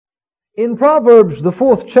In Proverbs, the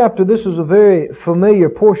 4th chapter, this is a very familiar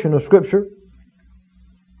portion of Scripture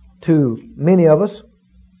to many of us.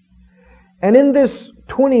 And in this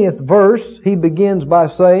 20th verse, he begins by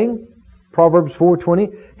saying, Proverbs 4:20,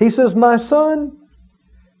 he says, "My son,"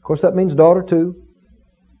 of course that means daughter too,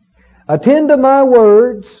 "attend to my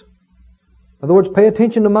words." In other words, pay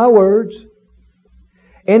attention to my words.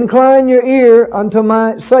 "Incline your ear unto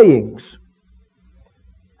my sayings."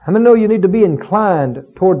 How many know you need to be inclined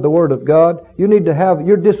toward the Word of God? You need to have,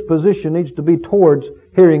 your disposition needs to be towards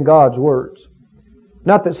hearing God's words.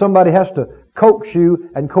 Not that somebody has to coax you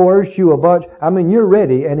and coerce you a bunch. I mean, you're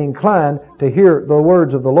ready and inclined to hear the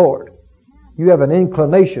words of the Lord. You have an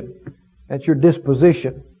inclination. That's your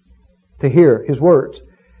disposition to hear His words.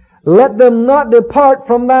 "Let them not depart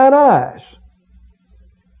from thine eyes."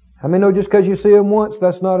 How many know just because you see them once,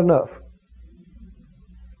 that's not enough?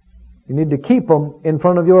 You need to keep them in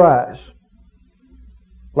front of your eyes.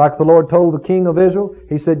 Like the Lord told the king of Israel,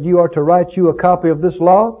 He said, "You are to write you a copy of this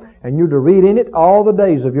law, and you're to read in it all the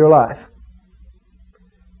days of your life."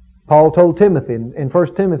 Paul told Timothy in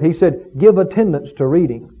 1 Timothy, he said, "Give attendance to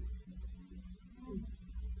reading."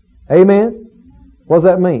 Amen? What does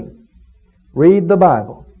that mean? Read the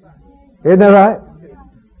Bible. Isn't that right?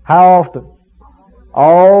 How often?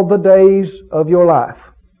 All the days of your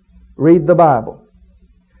life. Read the Bible.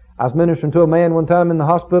 I was ministering to a man one time in the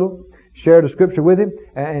hospital, shared a scripture with him,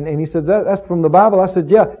 and he said, "That's from the Bible?" I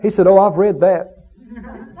said, "Yeah." He said, "Oh, I've read that."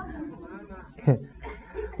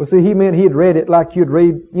 Well, see, he meant he had read it like you'd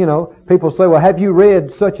read, people say, "Well, have you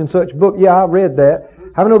read such and such book?" "Yeah, I've read that."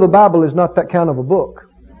 How many know the Bible is not that kind of a book?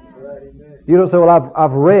 You don't say, "Well,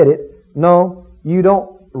 I've read it." No, you don't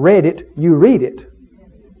read it, you read it.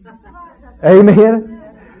 Amen?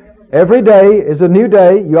 Every day is a new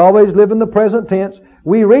day. You always live in the present tense.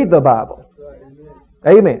 We read the Bible.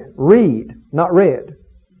 Amen. Read, not read.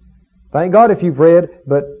 Thank God if you've read,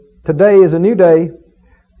 but today is a new day.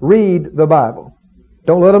 Read the Bible.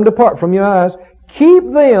 Don't let them depart from your eyes.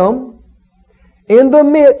 Keep them in the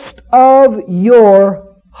midst of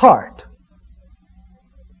your heart.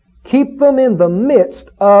 Keep them in the midst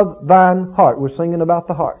of thine heart. We're singing about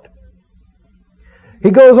the heart. He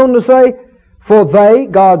goes on to say, "For they,"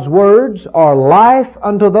 God's words, "are life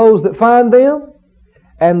unto those that find them,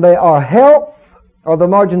 and they are health," or the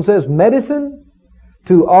margin says medicine,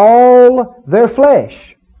 "to all their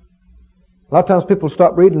flesh." A lot of times people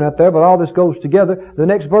stop reading right there, but all this goes together. The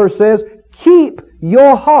next verse says, "Keep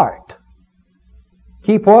your heart."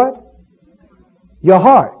 Keep what? Your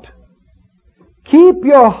heart. "Keep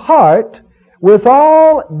your heart with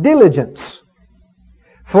all diligence,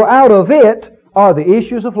 for out of it are the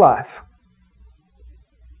issues of life."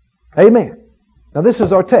 Amen. Now this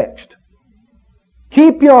is our text.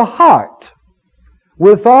 "Keep your heart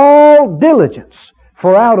with all diligence,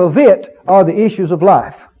 for out of it are the issues of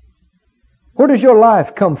life." Where does your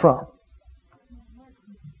life come from?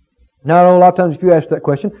 Now, I know a lot of times if you ask that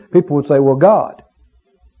question, people would say, "Well, God."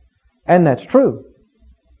 And that's true.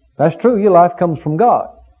 That's true. Your life comes from God.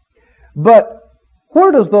 But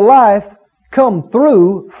where does the life come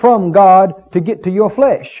through from God to get to your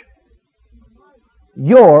flesh?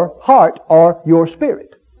 Your heart or your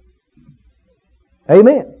spirit.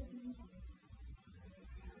 Amen.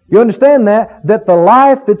 You understand that the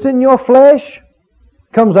life that's in your flesh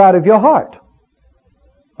comes out of your heart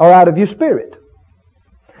or out of your spirit.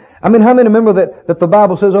 I mean, how many remember that the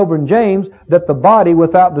Bible says over in James that the body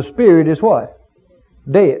without the spirit is what?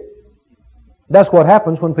 Dead. That's what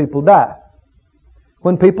happens when people die.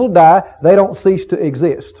 When people die, they don't cease to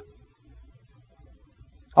exist.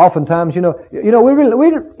 Oftentimes, we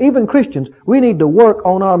even Christians, we need to work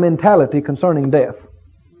on our mentality concerning death.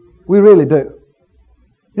 We really do.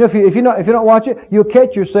 If you don't watch it, you'll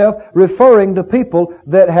catch yourself referring to people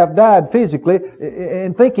that have died physically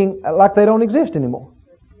and thinking like they don't exist anymore.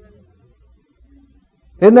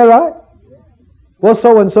 Isn't that right? Well,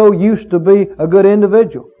 so and so used to be a good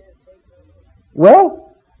individual.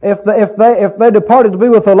 Well, if they departed to be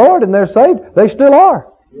with the Lord and they're saved, they still are.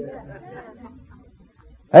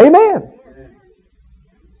 Amen.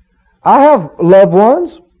 I have loved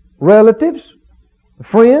ones, relatives,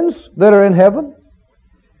 friends that are in heaven.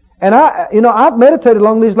 And I've meditated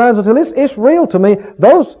along these lines until it's real to me.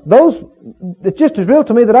 It's just as real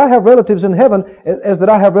to me that I have relatives in heaven as that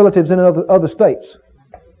I have relatives in other states.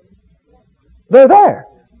 They're there.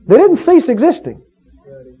 They didn't cease existing.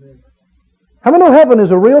 How many know heaven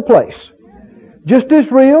is a real place? Just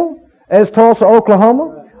as real as Tulsa,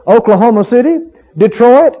 Oklahoma, Oklahoma City,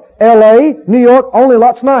 Detroit, L.A., New York, only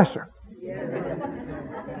lots nicer.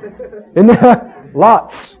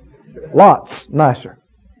 Lots nicer.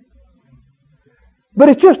 But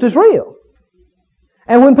it's just as real.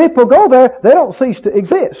 And when people go there, they don't cease to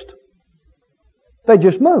exist. They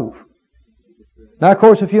just move. Now, of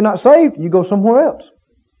course, if you're not saved, you go somewhere else.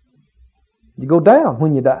 You go down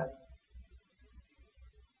when you die.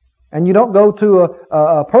 And you don't go to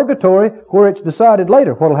a purgatory where it's decided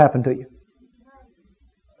later what will happen to you.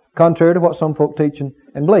 Contrary to what some folk teach and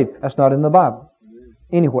believe. That's not in the Bible.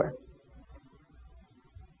 Anywhere.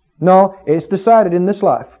 No, it's decided in this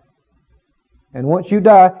life. And once you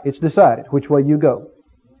die, it's decided which way you go.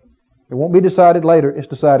 It won't be decided later. It's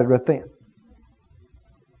decided right then.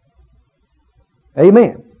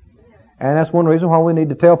 Amen. And that's one reason why we need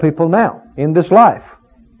to tell people now, in this life,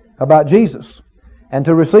 about Jesus. And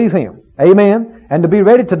to receive Him. Amen. And to be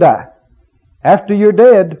ready to die. After you're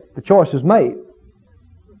dead, the choice is made.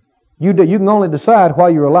 You can only decide while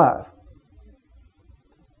you're alive.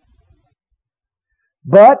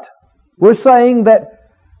 But we're saying that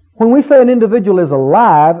when we say an individual is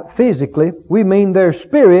alive physically, we mean their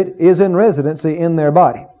spirit is in residency in their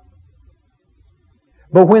body.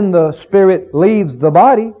 But when the spirit leaves the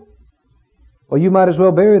body, well, you might as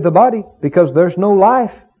well bury the body because there's no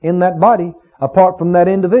life in that body apart from that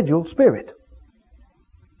individual spirit.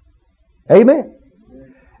 Amen.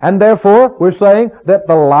 And therefore, we're saying that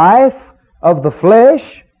the life of the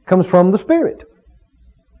flesh comes from the spirit.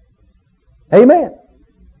 Amen.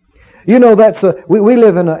 You know, we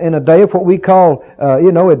live in a day of what we call,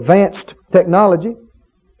 advanced technology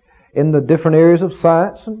in the different areas of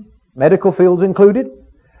science and medical fields included.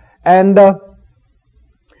 And,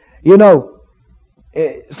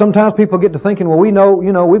 sometimes people get to thinking,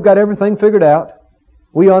 well, we've got everything figured out.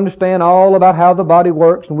 We understand all about how the body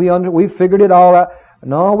works and we've figured it all out.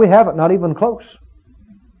 No, we haven't. Not even close.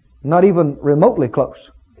 Not even remotely close.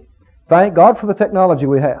 Thank God for the technology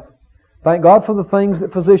we have. Thank God for the things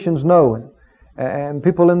that physicians know and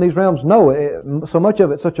people in these realms know. So much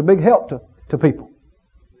of it's such a big help to people.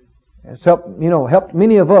 It's helped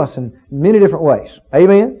many of us in many different ways.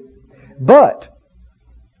 Amen? But,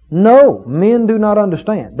 no, men do not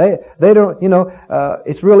understand. They don't,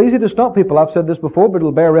 it's real easy to stump people. I've said this before, but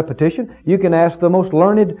it'll bear repetition. You can ask the most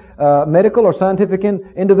learned medical or scientific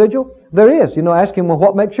individual there is. Ask him, well,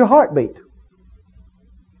 what makes your heart beat?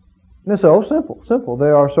 And they say, oh, simple.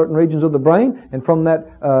 There are certain regions of the brain, and from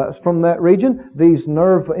that region, these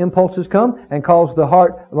nerve impulses come and cause the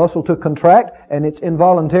heart muscle to contract, and it's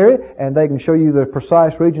involuntary, and they can show you the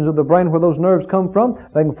precise regions of the brain where those nerves come from.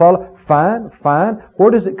 They can follow. Fine. Where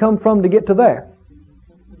does it come from to get to there?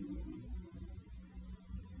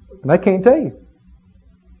 And they can't tell you.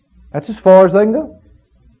 That's as far as they can go.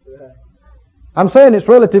 I'm saying it's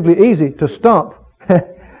relatively easy to stump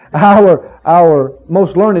our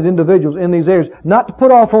most learned individuals in these areas, not to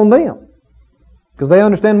put off on them, because they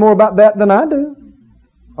understand more about that than I do,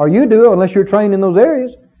 or you do, unless you're trained in those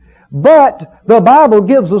areas. But the Bible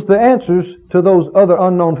gives us the answers to those other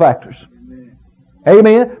unknown factors.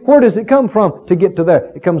 Amen. Where does it come from to get to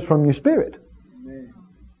there? It comes from your spirit.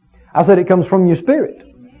 I said it comes from your spirit.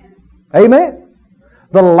 Amen.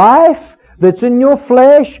 The life that's in your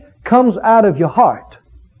flesh comes out of your heart,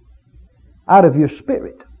 out of your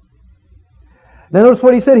spirit. Now notice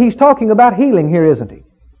what he said. He's talking about healing here, isn't he?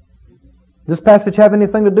 Does this passage have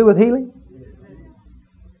anything to do with healing?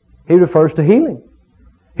 He refers to healing.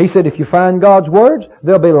 He said if you find God's words,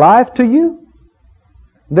 there'll be life to you.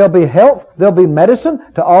 There'll be health. There'll be medicine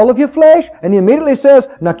to all of your flesh. And he immediately says,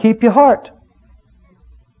 now keep your heart.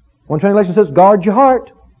 One translation says, guard your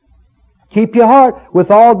heart. Keep your heart with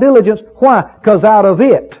all diligence. Why? Because out of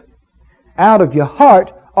your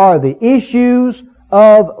heart are the issues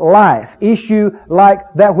of life. Issue like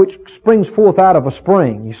that which springs forth out of a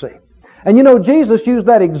spring, you see. And Jesus used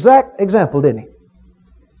that exact example, didn't he?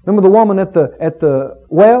 Remember the woman at the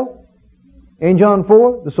well in John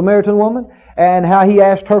 4, the Samaritan woman, and how he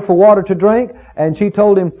asked her for water to drink, and she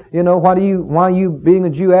told him, why you being a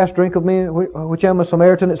Jew ask drink of me, which am a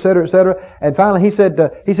Samaritan, etc., etc. And finally he said,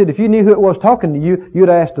 if you knew who it was talking to you, you'd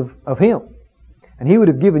asked of him, and he would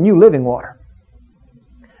have given you living water.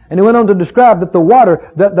 And he went on to describe that the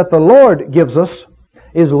water that the Lord gives us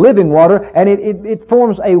is living water, and it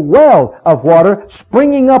forms a well of water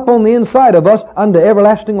springing up on the inside of us unto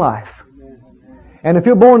everlasting life. And if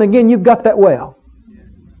you're born again, you've got that well.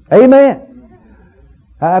 Amen.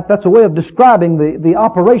 That's a way of describing the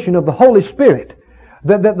operation of the Holy Spirit.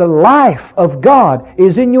 That the life of God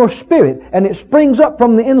is in your spirit, and it springs up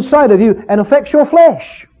from the inside of you and affects your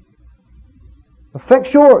flesh.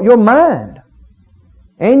 Affects your mind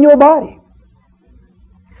and your body.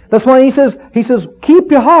 That's why he says,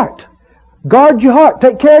 keep your heart. Guard your heart.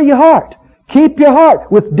 Take care of your heart. Keep your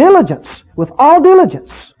heart with diligence, with all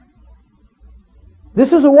diligence.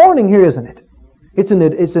 This is a warning here, isn't it? It's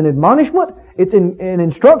an admonishment, it's an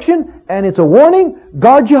instruction, and it's a warning.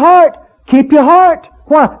 Guard your heart. Keep your heart.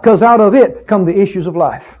 Why? Because out of it come the issues of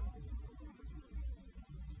life.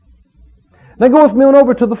 Now go with me on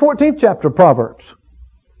over to the 14th chapter of Proverbs.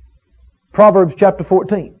 Proverbs chapter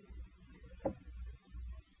 14.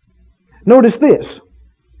 Notice this.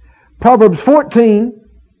 Proverbs 14,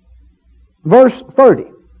 verse 30.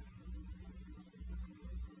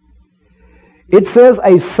 It says,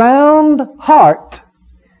 a sound heart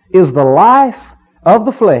is the life of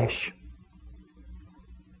the flesh.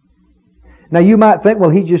 Now you might think, well,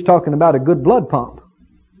 he's just talking about a good blood pump.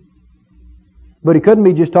 But he couldn't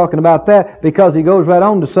be just talking about that, because he goes right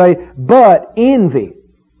on to say, but envy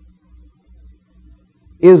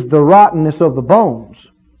is the rottenness of the bones.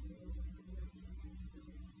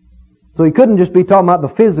 So he couldn't just be talking about the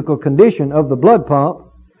physical condition of the blood pump,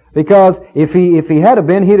 because if he had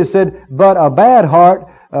been, he'd have said, but a bad heart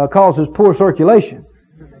causes poor circulation.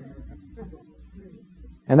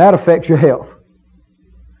 And that affects your health.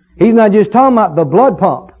 He's not just talking about the blood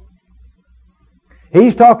pump.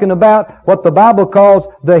 He's talking about what the Bible calls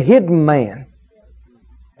the hidden man.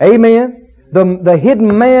 Amen? The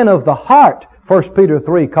hidden man of the heart, 1 Peter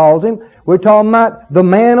 3 calls him. We're talking about the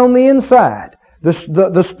man on the inside,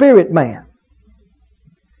 the spirit man.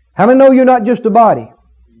 How many know you're not just a body?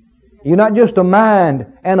 You're not just a mind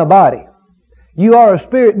and a body. You are a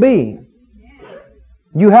spirit being.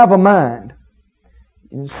 You have a mind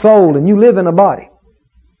and soul, and you live in a body.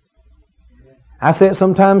 I say it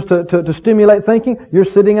sometimes to stimulate thinking. You're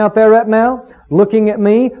sitting out there right now, looking at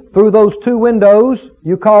me through those two windows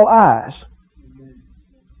you call eyes.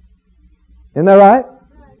 Isn't that right?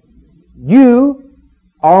 You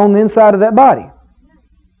are on the inside of that body.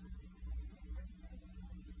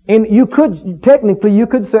 And you could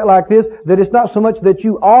say it like this, that it's not so much that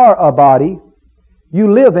you are a body,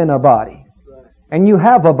 you live in a body. And you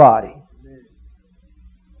have a body.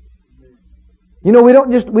 You know, we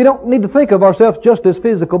don't need to think of ourselves just as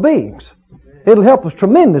physical beings. It'll help us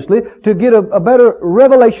tremendously to get a better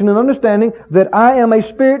revelation and understanding that I am a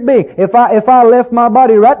spirit being. If I left my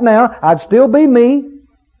body right now, I'd still be me.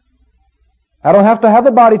 I don't have to have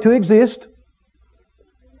a body to exist.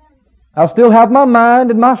 I'll still have my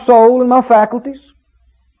mind and my soul and my faculties.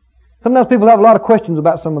 Sometimes people have a lot of questions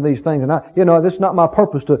about some of these things, and this is not my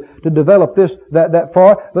purpose to develop this that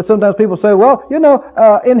far. But sometimes people say, well,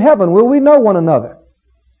 in heaven, will we know one another?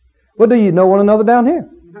 Well, do you know one another down here?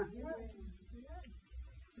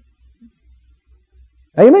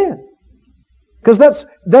 Amen. Because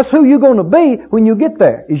that's who you're going to be when you get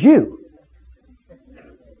there, is you.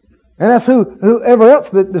 And that's whoever else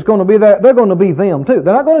that's going to be there, they're going to be them too.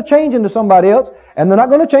 They're not going to change into somebody else, and they're not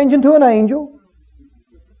going to change into an angel.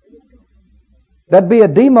 That'd be a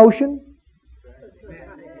demotion.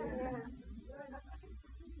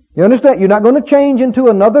 You understand? You're not going to change into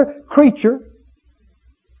another creature.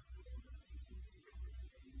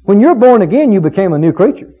 When you're born again, you became a new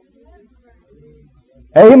creature.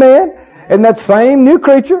 Amen? And that same new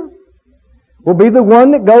creature will be the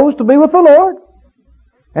one that goes to be with the Lord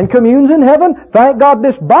and communes in heaven. Thank God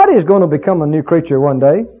this body is going to become a new creature one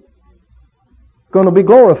day. It's going to be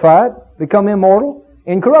glorified, become immortal,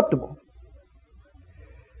 incorruptible.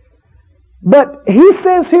 But he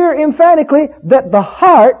says here emphatically that the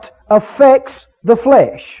heart affects the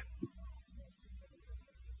flesh.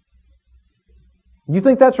 You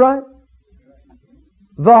think that's right?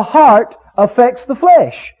 The heart affects the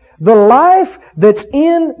flesh. The life that's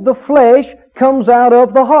in the flesh comes out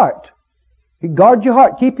of the heart. Guard your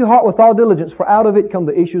heart. Keep your heart with all diligence, for out of it come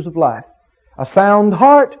the issues of life. A sound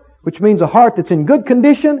heart, which means a heart that's in good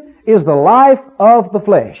condition, is the life of the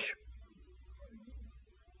flesh.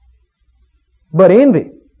 But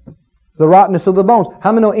envy, the rottenness of the bones.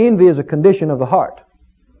 How many know envy is a condition of the heart?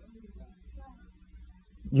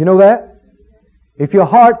 Do you know that? If your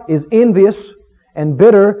heart is envious and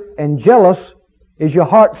bitter and jealous, is your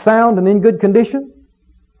heart sound and in good condition?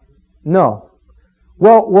 No.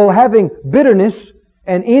 Well, having bitterness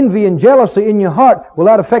and envy and jealousy in your heart, will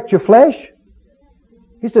that affect your flesh?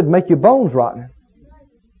 He said, make your bones rotten.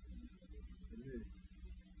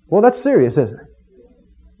 Well, that's serious, isn't it?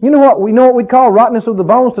 You know what we'd call rottenness of the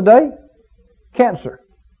bones today? Cancer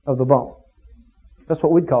of the bone. That's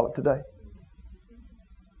what we'd call it today.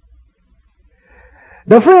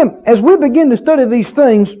 Now, friend, as we begin to study these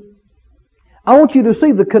things, I want you to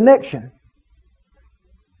see the connection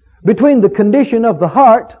between the condition of the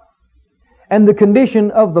heart and the condition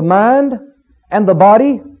of the mind and the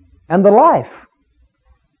body and the life.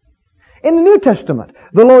 In the New Testament,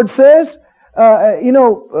 the Lord says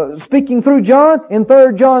speaking through John in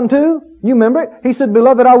 3 John 2, you remember it? He said,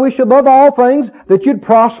 Beloved, I wish above all things that you'd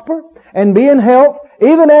prosper and be in health,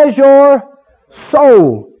 even as your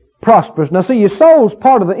soul prospers. Now see, your soul's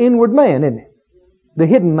part of the inward man, isn't it? The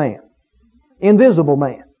hidden man. Invisible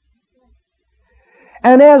man.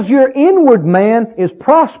 And as your inward man is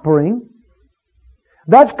prospering,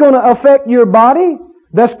 that's going to affect your body,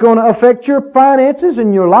 that's going to affect your finances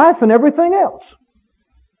and your life and everything else.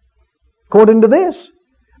 According to this,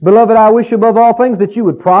 Beloved, I wish above all things that you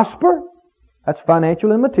would prosper, that's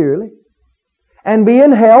financial and materially, and be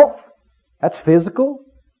in health, that's physical,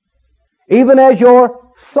 even as your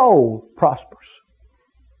soul prospers.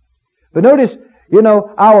 But notice,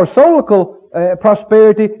 our soulical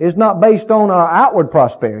prosperity is not based on our outward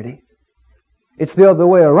prosperity. It's the other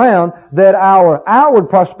way around, that our outward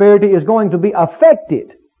prosperity is going to be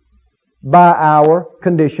affected by our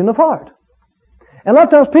condition of heart. And a lot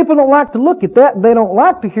of times people don't like to look at that. They don't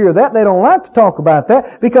like to hear that. They don't like to talk about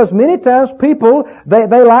that, because many times people, they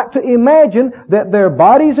like to imagine that their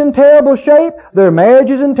body's in terrible shape, their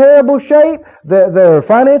marriage is in terrible shape, their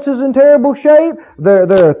finances in terrible shape,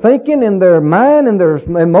 their thinking and their mind and their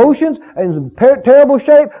emotions in terrible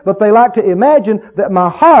shape, but they like to imagine that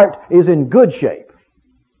my heart is in good shape.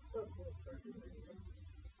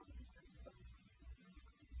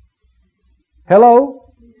 Hello?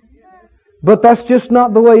 But that's just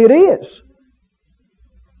not the way it is.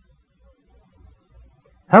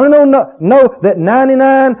 How many know that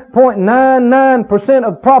 99.99%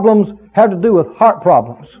 of problems have to do with heart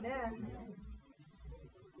problems?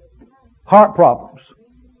 Heart problems.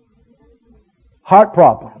 Heart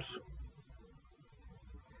problems.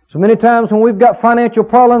 So many times when we've got financial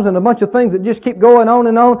problems and a bunch of things that just keep going on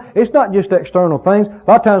and on, it's not just external things. A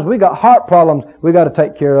lot of times we got heart problems we got to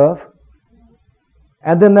take care of.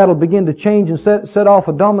 And then that'll begin to change and set off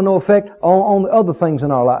a domino effect on the other things in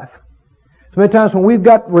our life. So many times when we've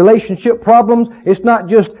got relationship problems, it's not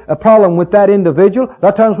just a problem with that individual. A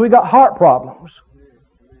lot of times we got heart problems.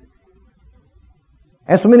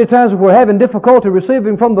 And so many times if we're having difficulty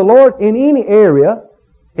receiving from the Lord in any area,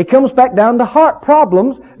 it comes back down to heart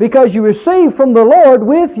problems, because you receive from the Lord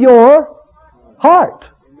with your heart.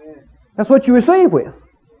 That's what you receive with.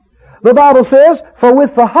 The Bible says, for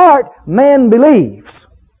with the heart man believes.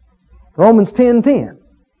 Romans 10:10.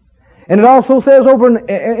 And it also says over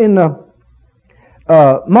in Mark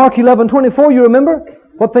 11:24, you remember?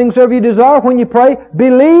 What things soever you desire when you pray,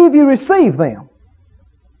 believe you receive them.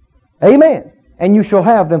 Amen. And you shall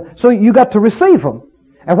have them. So you got to receive them.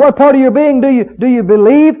 And what part of your being do you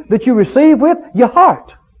believe that you receive with? Your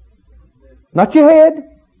heart. Not your head.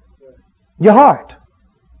 Your heart.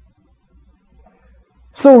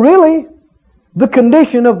 So really, the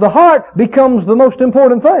condition of the heart becomes the most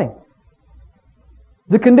important thing.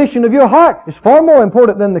 The condition of your heart is far more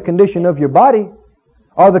important than the condition of your body,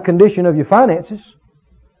 or the condition of your finances,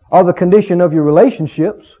 or the condition of your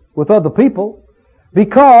relationships with other people,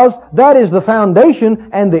 because that is the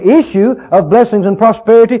foundation and the issue of blessings and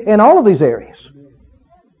prosperity in all of these areas.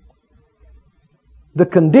 The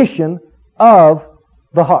condition of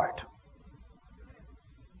the heart.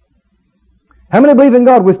 How many believe in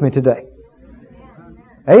God with me today?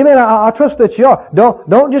 Amen. I trust that you are.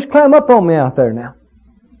 Don't just climb up on me out there now.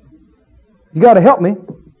 You got to help me.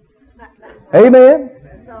 Amen.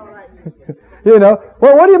 Well,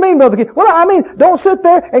 what do you mean, Brother Keith? Well, I mean, don't sit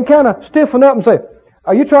there and kind of stiffen up and say,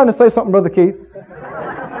 "Are you trying to say something, Brother Keith?"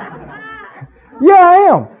 Yeah, I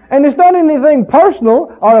am. And it's not anything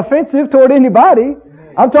personal or offensive toward anybody.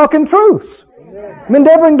 I'm talking truths. I'm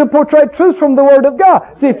endeavoring to portray truth from the Word of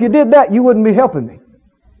God. See, if you did that, you wouldn't be helping me.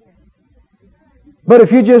 But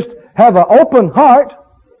if you just have an open heart,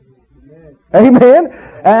 amen,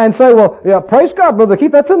 and say, well, yeah, praise God, Brother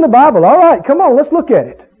Keith, that's in the Bible. All right, come on, let's look at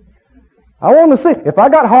it. I want to see. If I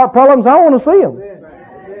got heart problems, I want to see them.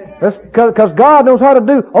 Because God knows how to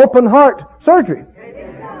do open heart surgery.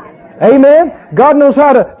 Amen. God knows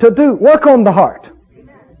how to do work on the heart.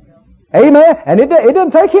 Amen. And it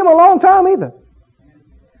didn't take Him a long time either.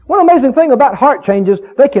 One amazing thing about heart changes,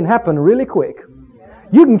 they can happen really quick.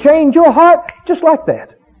 You can change your heart just like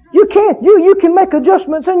that. You can make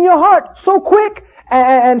adjustments in your heart so quick,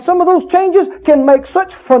 and some of those changes can make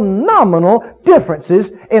such phenomenal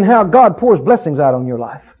differences in how God pours blessings out on your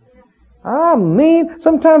life. I mean,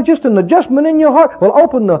 sometimes just an adjustment in your heart will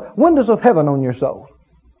open the windows of heaven on your soul.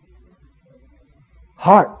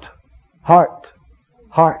 Heart, heart,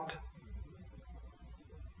 heart.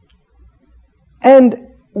 And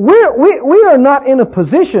we are not in a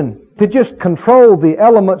position to just control the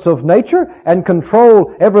elements of nature and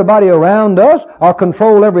control everybody around us, or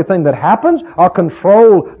control everything that happens, or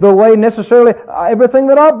control the way necessarily everything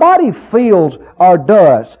that our body feels or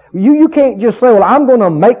does. You can't just say, well, I'm going to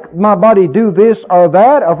make my body do this or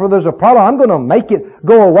that, or if there's a problem, I'm going to make it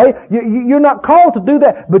go away. You're not called to do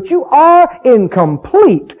that, but you are in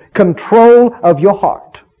complete control of your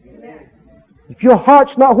heart. If your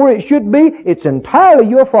heart's not where it should be, it's entirely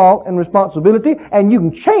your fault and responsibility, and you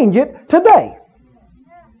can change it today.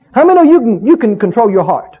 How many know you can control your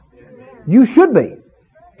heart? You should be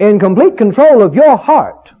in complete control of your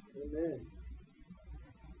heart.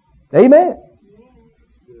 Amen.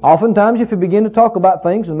 Oftentimes, if you begin to talk about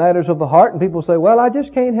things and matters of the heart, and people say, well, I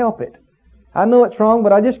just can't help it. I know it's wrong,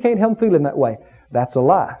 but I just can't help feeling that way. That's a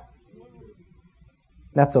lie.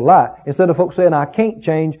 That's a lie. Instead of folks saying, I can't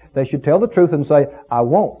change, they should tell the truth and say, I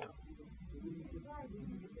won't.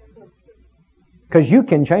 Because you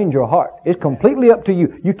can change your heart. It's completely up to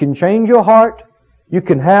you. You can change your heart. You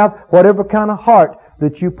can have whatever kind of heart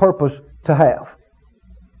that you purpose to have.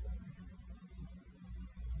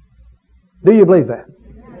 Do you believe that?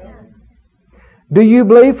 Do you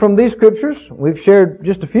believe from these scriptures? We've shared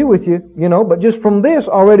just a few with you, but just from this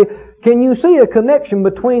already, can you see a connection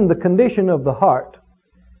between the condition of the heart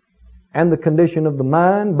and the condition of the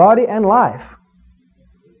mind, body, and life?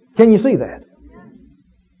 Can you see that?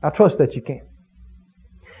 I trust that you can.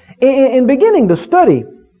 In beginning to study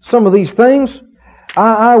some of these things,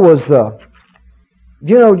 I was,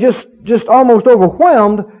 just almost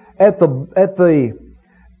overwhelmed at the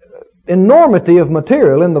enormity of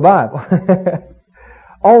material in the Bible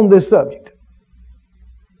on this subject.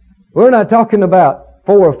 We're not talking about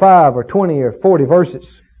 4 or 5 or 20 or 40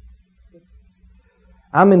 verses.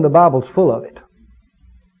 I mean, the Bible's full of it,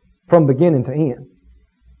 from beginning to end.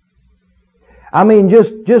 I mean,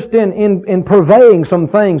 just in purveying some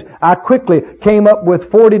things, I quickly came up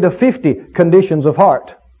with 40 to 50 conditions of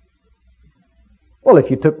heart. Well,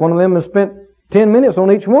 if you took one of them and spent 10 minutes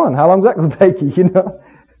on each one, how long is that going to take you,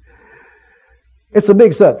 It's a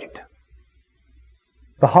big subject.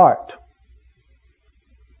 The heart.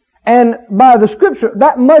 And by the Scripture,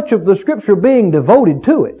 that much of the Scripture being devoted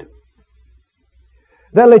to it,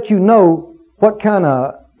 that lets you know what kind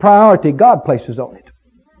of priority God places on it.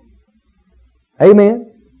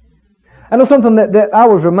 Amen. I know something that I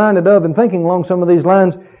was reminded of in thinking along some of these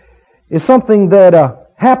lines is something that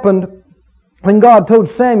happened when God told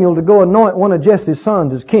Samuel to go anoint one of Jesse's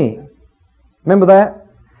sons as king. Remember that?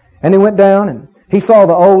 And he went down and he saw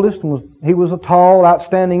the oldest, and he was a tall,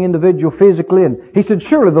 outstanding individual physically, and he said,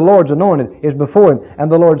 surely the Lord's anointed is before him.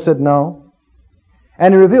 And the Lord said, no.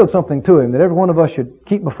 And he revealed something to him that every one of us should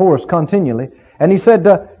keep before us continually. And he said,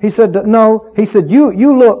 no. He said,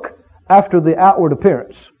 you look after the outward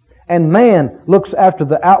appearance. And man looks after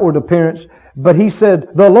the outward appearance. But he said,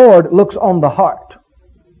 the Lord looks on the heart.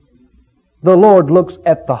 The Lord looks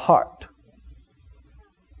at the heart.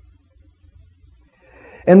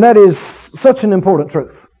 And that is such an important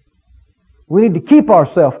truth. We need to keep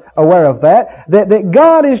ourselves aware of that. That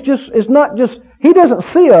God is not just, He doesn't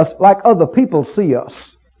see us like other people see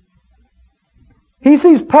us. He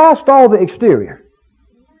sees past all the exterior.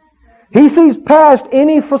 He sees past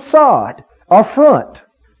any facade or front.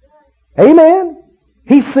 Amen?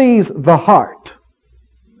 He sees the heart.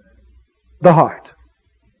 The heart.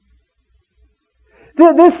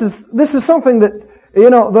 This is something that,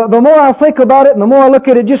 the more I think about it and the more I look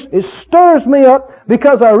at it, it stirs me up,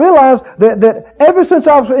 because I realize that ever since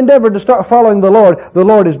I've endeavored to start following the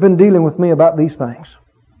Lord has been dealing with me about these things.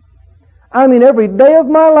 I mean, every day of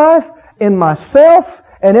my life, in myself,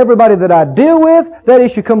 and everybody that I deal with, that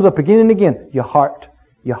issue comes up again and again. Your heart,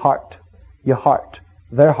 your heart, your heart,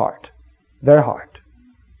 their heart, their heart.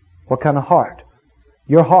 What kind of heart?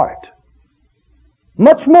 Your heart.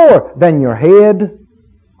 Much more than your head,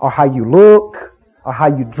 or how you look, or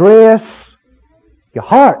how you dress. Your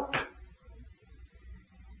heart.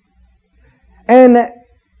 And,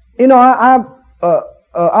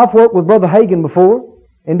 I've worked with Brother Hagin before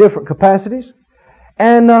in different capacities.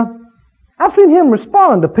 And I've seen him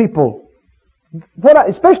respond to people,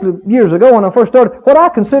 especially years ago when I first started, what I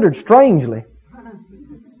considered strangely.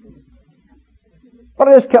 But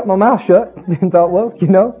I just kept my mouth shut and thought, well,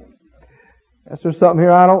 that's just something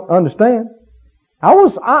here I don't understand.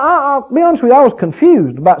 I'll be honest with you, I was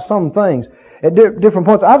confused about some things at different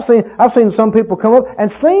points. I've seen some people come up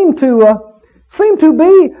and seem to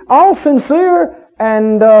be all sincere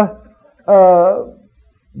and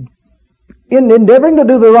in endeavoring to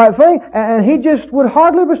do the right thing, and he just would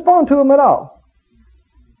hardly respond to them at all.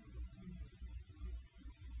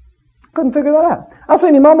 Couldn't figure that out. I've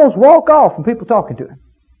seen him almost walk off from people talking to him.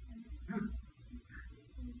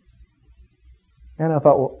 And I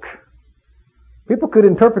thought, well, people could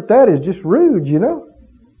interpret that as just rude, you know.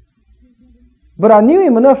 But I knew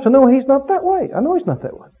him enough to know he's not that way. I know he's not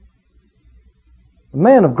that way. A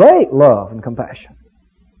man of great love and compassion.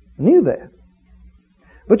 I knew that.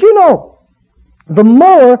 But you know, the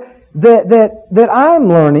more that I'm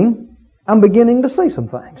learning, I'm beginning to see some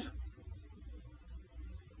things.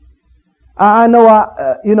 I know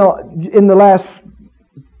in the last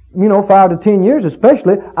 5 to 10 years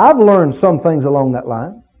especially, I've learned some things along that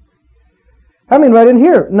line. I mean, right in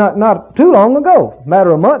here, not too long ago, a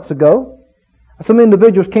matter of months ago, some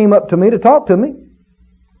individuals came up to me to talk to me.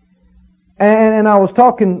 And I was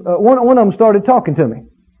talking, one of them started talking to me.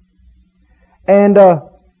 And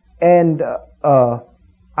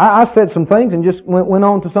I said some things and just went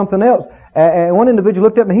on to something else. And one individual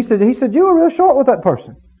looked at me, he said, you were real short with that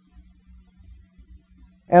person.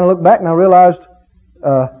 And I looked back and I realized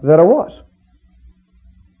that I was.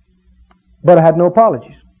 But I had no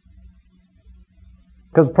apologies.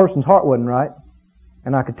 Because the person's heart wasn't right,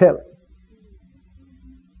 and I could tell it.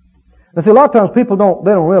 Now see, a lot of times people don't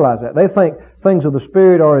realize that. They think things of the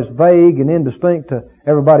Spirit are as vague and indistinct to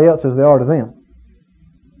everybody else as they are to them.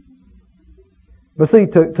 But see,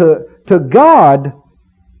 to God,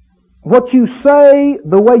 what you say,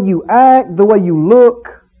 the way you act, the way you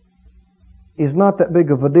look, is not that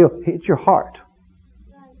big of a deal. It's your heart.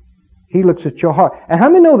 He looks at your heart. And how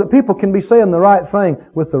many know that people can be saying the right thing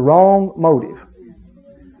with the wrong motive?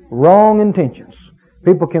 Wrong intentions.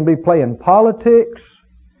 People can be playing politics.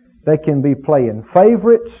 They can be playing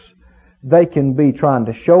favorites. They can be trying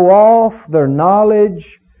to show off their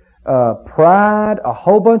knowledge, pride, a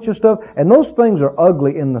whole bunch of stuff. And those things are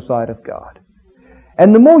ugly in the sight of God.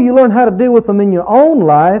 And the more you learn how to deal with them in your own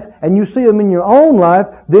life, and you see them in your own life,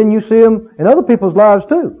 then you see them in other people's lives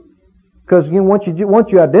too. Because once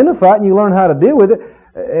you identify it and you learn how to deal with it,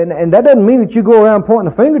 and that doesn't mean that you go around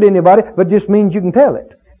pointing a finger to anybody, but just means you can tell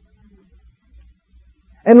it.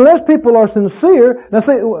 And unless people are sincere, now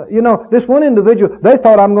see, this one individual, they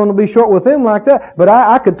thought I'm going to be short with them like that, but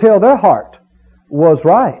I could tell their heart was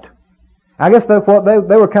right. I guess that's what they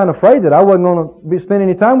were kind of afraid that I wasn't going to spend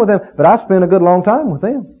any time with them, but I spent a good long time with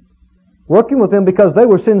them. Working with them because they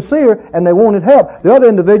were sincere and they wanted help. The other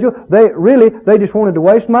individual, they just wanted to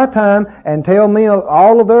waste my time and tell me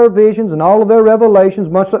all of their visions and all of their revelations,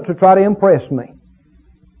 much to try to impress me.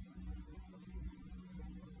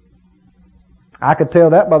 I could tell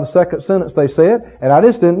that by the second sentence they said, and I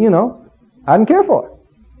just didn't, I didn't care for it.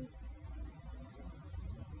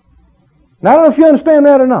 Now I don't know if you understand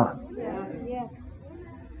that or not. Yeah.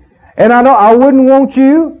 And I know I wouldn't want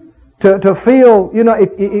you to feel,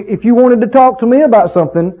 if you wanted to talk to me about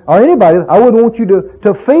something, or anybody, I wouldn't want you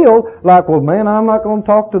to feel like, well, man, I'm not going to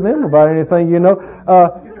talk to them about anything,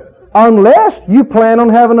 unless you plan on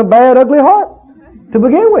having a bad, ugly heart to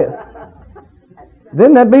begin with.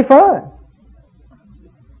 Then that'd be fine.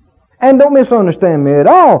 And don't misunderstand me at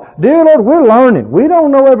all. Dear Lord, we're learning. We don't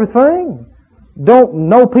know everything. Don't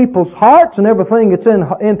know people's hearts and everything that's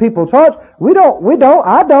in people's hearts.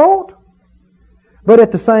 I don't. But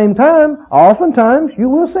at the same time, oftentimes you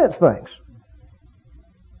will sense things.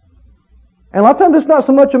 And a lot of times it's not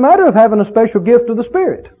so much a matter of having a special gift of the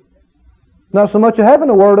Spirit. Not so much of having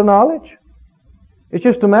a word of knowledge. It's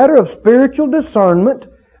just a matter of spiritual discernment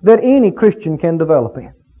that any Christian can develop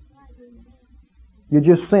in. You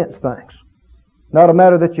just sense things. Not a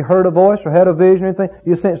matter that you heard a voice or had a vision or anything.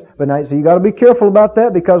 You sense. But now, so you got to be careful about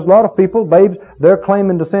that because a lot of people, babes, they're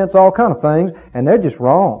claiming to sense all kind of things and they're just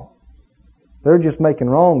wrong. They're just making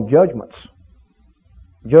wrong judgments.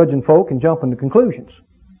 Judging folk and jumping to conclusions.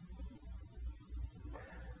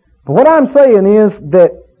 But what I'm saying is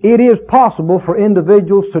that it is possible for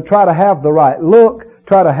individuals to try to have the right look,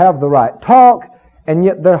 try to have the right talk, and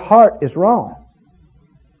yet their heart is wrong.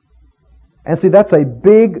 And see, that's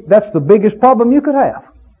the biggest problem you could have.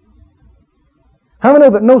 How many know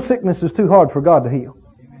that no sickness is too hard for God to heal?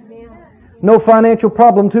 No financial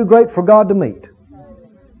problem too great for God to meet?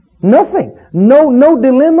 Nothing. No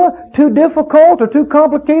dilemma too difficult or too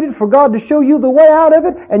complicated for God to show you the way out of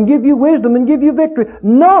it and give you wisdom and give you victory.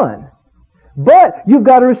 None. But you've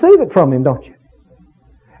got to receive it from Him, don't you?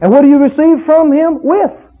 And what do you receive from Him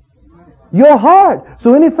with? Your heart.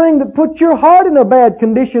 So anything that puts your heart in a bad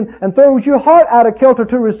condition and throws your heart out of kilter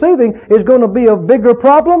to receiving is going to be a bigger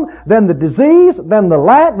problem than the disease, than the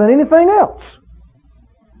lack, than anything else.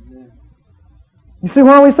 You see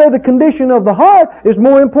why we say the condition of the heart is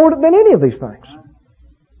more important than any of these things?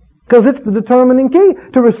 Because it's the determining key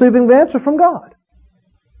to receiving the answer from God.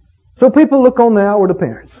 So people look on the outward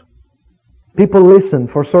appearance. People listen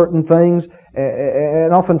for certain things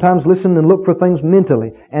and oftentimes listen and look for things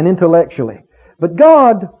mentally and intellectually. But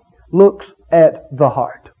God looks at the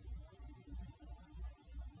heart.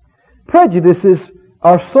 Prejudices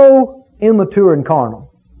are so immature and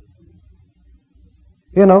carnal.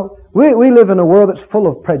 You know, we live in a world that's full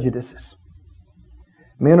of prejudices.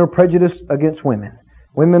 Men are prejudiced against women.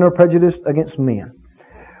 Women are prejudiced against men.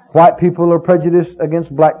 White people are prejudiced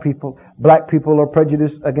against black people. Black people are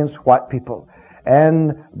prejudiced against white people.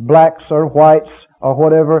 And blacks or whites or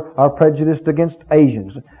whatever are prejudiced against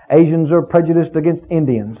Asians. Asians are prejudiced against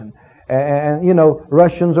Indians. And you know,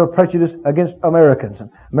 Russians are prejudiced against Americans. And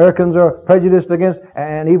Americans are prejudiced against,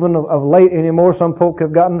 and even of late anymore, some folk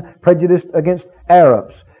have gotten prejudiced against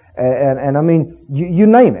Arabs. And I mean, you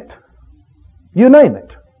name it. You name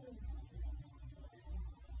it.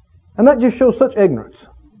 And that just shows such ignorance.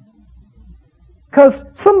 Because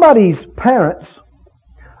somebody's parents,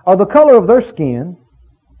 or the color of their skin,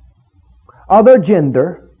 or their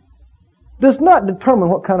gender, does not determine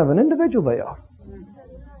what kind of an individual they are.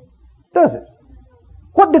 Does it?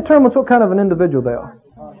 What determines what kind of an individual they are?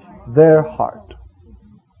 Their heart.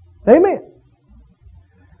 Amen.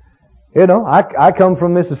 You know, I come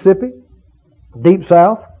from Mississippi, deep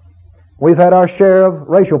south. We've had our share of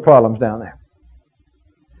racial problems down there.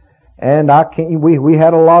 And we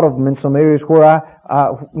had a lot of them in some areas where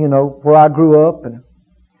I grew up.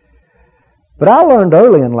 But I learned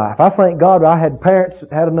early in life. I thank God I had parents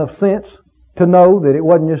that had enough sense to know that it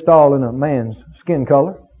wasn't just all in a man's skin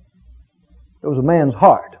color. It was a man's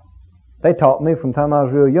heart. They taught me from the time I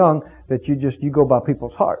was real young that you go by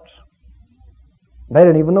people's hearts. They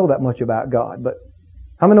didn't even know that much about God. But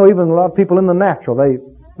how many know even a lot of people in the natural,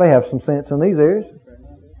 they have some sense in these areas,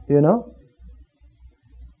 you know?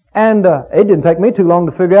 And it didn't take me too long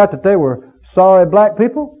to figure out that there were sorry black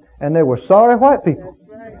people and there were sorry white people.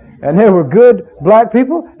 And there were good black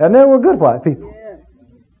people and there were good white people.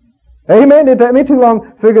 Amen. It didn't take me too long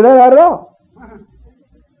to figure that out at all.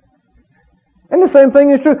 And the same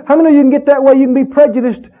thing is true. How many of you can get that way? You can be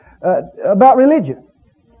prejudiced about religion.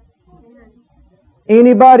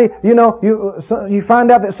 Anybody, you know, you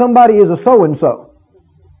find out that somebody is a so-and-so.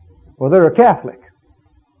 Or they're a Catholic.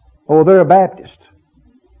 Or they're a Baptist.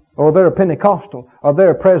 Or they're a Pentecostal. Or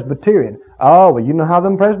they're a Presbyterian. Oh, well, you know how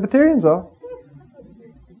them Presbyterians are.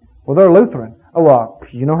 Well, they're Lutheran. Oh, well,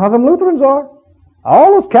 you know how them Lutherans are.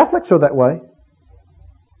 All those Catholics are that way.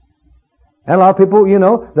 And a lot of people, you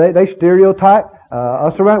know, they stereotype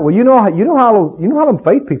us around. Well, you know how them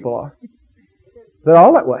faith people are. They're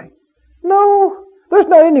all that way. No, there's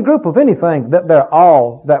not any group of anything that they're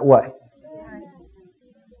all that way.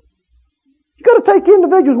 You got to take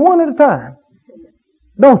individuals one at a time,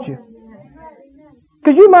 don't you?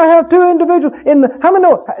 Because you might have two individuals how many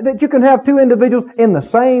know that you can have two individuals in the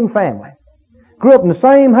same family? Grew up in the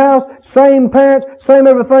same house, same parents, same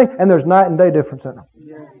everything, and there's night and day difference in them.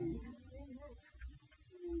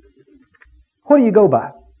 What do you go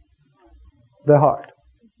by? Their heart.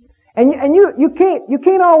 And you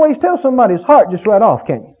can't always tell somebody's heart just right off,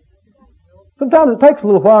 can you? Sometimes it takes a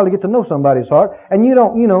little while to get to know somebody's heart, and you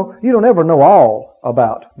don't ever know all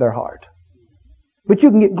about their heart. But you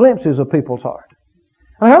can get glimpses of people's heart.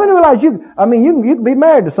 Now, how many realize you can be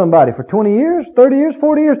married to somebody for 20 years, 30 years,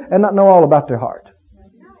 40 years, and not know all about their heart?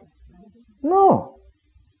 No.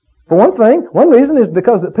 For one reason is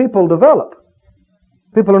because that people develop.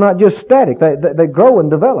 People are not just static. They grow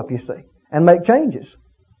and develop, you see, and make changes.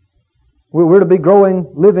 We're to be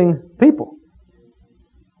growing, living people.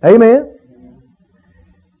 Amen?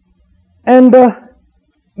 And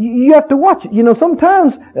you have to watch it. You know,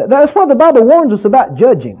 sometimes, that's why the Bible warns us about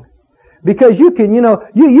judging. Because you can,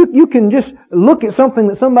 you can just look at something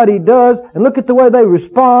that somebody does and look at the way they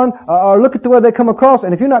respond or look at the way they come across,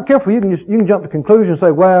 and if you're not careful, you can jump to conclusions and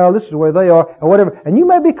say, well, this is the way they are, or whatever, and you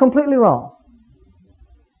may be completely wrong.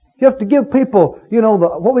 You have to give people,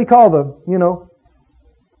 what we call the,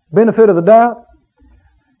 benefit of the doubt,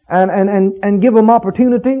 and give them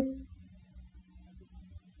opportunity,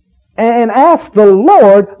 and ask the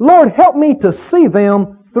Lord, help me to see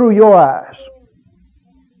them through your eyes.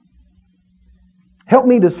 Help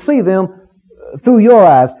me to see them through your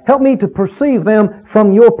eyes. Help me to perceive them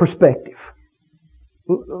from your perspective.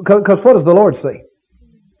 Because what does the Lord see?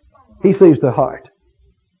 He sees the heart.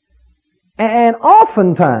 And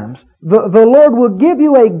oftentimes, the Lord will give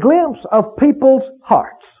you a glimpse of people's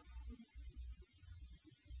hearts.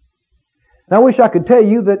 Now, I wish I could tell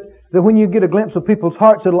you that when you get a glimpse of people's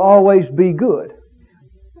hearts, it'll always be good.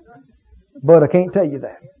 But I can't tell you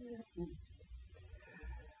that.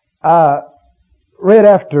 I read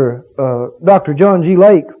after Dr. John G.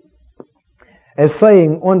 Lake as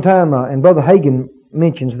saying one time, and Brother Hagin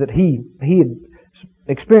mentions that he had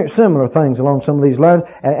experienced similar things along some of these lines.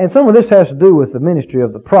 And some of this has to do with the ministry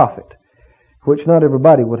of the prophet, which not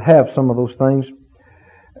everybody would have some of those things.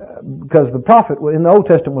 Because the prophet in the Old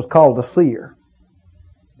Testament was called a seer.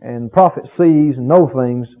 And the prophet sees and knows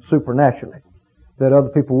things supernaturally that other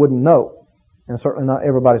people wouldn't know. And certainly not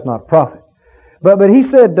everybody's not a prophet. But he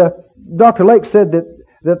said, Dr. Lake said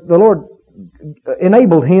that the Lord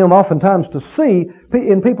enabled him oftentimes to see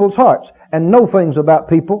in people's hearts and know things about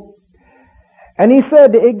people. And he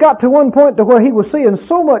said it got to one point to where he was seeing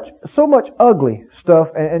so much ugly stuff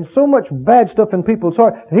and so much bad stuff in people's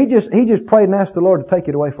hearts. He just prayed and asked the Lord to take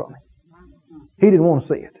it away from him. He didn't want to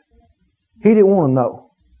see it. He didn't want to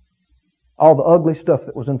know all the ugly stuff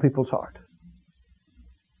that was in people's heart.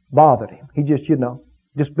 Bothered him. He just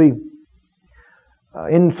be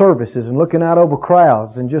in services and looking out over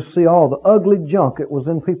crowds and just see all the ugly junk that was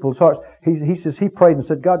in people's hearts. He says he prayed and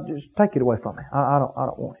said, God, just take it away from me. I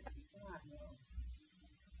don't want it.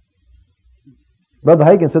 Brother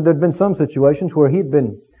Hagin said there'd been some situations where he'd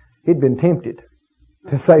been tempted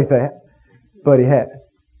to say that, but he hadn't.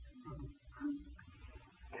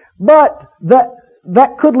 But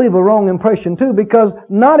that could leave a wrong impression too, because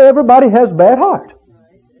not everybody has bad heart.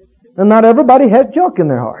 And not everybody has junk in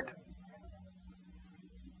their heart.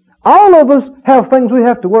 All of us have things we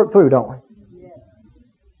have to work through, don't we?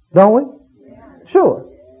 Don't we? Sure.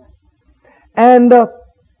 And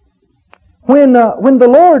when the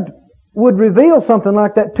Lord would reveal something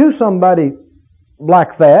like that to somebody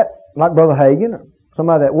like that, like Brother Hagin or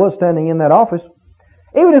somebody that was standing in that office,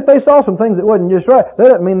 even if they saw some things that wasn't just right, that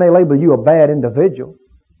doesn't mean they label you a bad individual.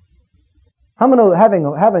 How many know that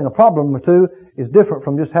having a problem or two is different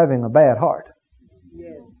from just having a bad heart?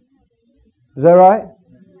 Is that right?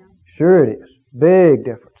 Sure it is. Big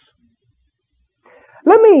difference.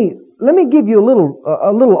 Let me give you a little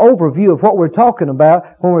overview of what we're talking about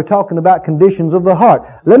when we're talking about conditions of the heart.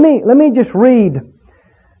 Let me just read,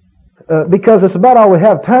 because it's about all we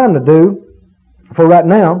have time to do for right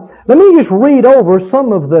now. Let me just read over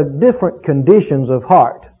some of the different conditions of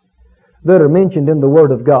heart that are mentioned in the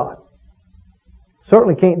Word of God.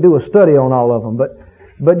 Certainly can't do a study on all of them,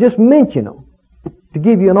 but just mention them to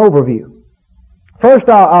give you an overview. First,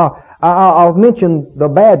 I'll mention the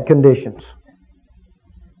bad conditions.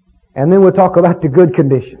 And then we'll talk about the good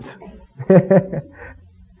conditions.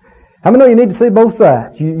 How many know you need to see both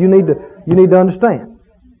sides? You need to understand.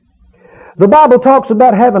 The Bible talks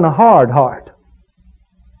about having a hard heart.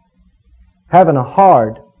 Having a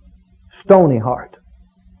hard, stony heart.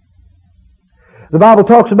 The Bible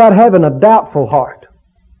talks about having a doubtful heart.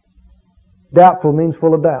 Doubtful means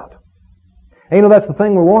full of doubt. And you know that's the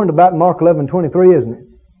thing we're warned about in Mark 11:23, isn't it?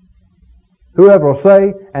 Whoever will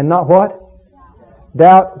say, and not what?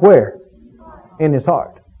 Doubt where? In his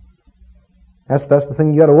heart. That's the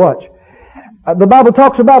thing you got to watch. The Bible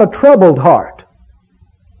talks about a troubled heart.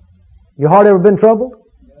 Your heart ever been troubled?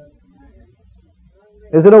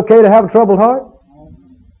 Is it okay to have a troubled heart?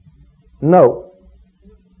 No.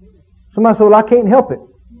 Somebody said, well, I can't help it.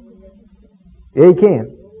 Yeah, you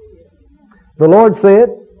can. The Lord said,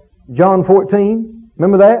 John 14,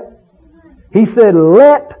 remember that? He said,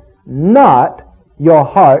 let not your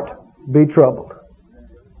heart be troubled.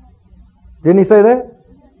 Didn't he say that?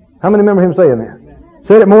 How many remember him saying that?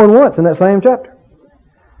 Said it more than once in that same chapter.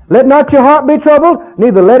 Let not your heart be troubled,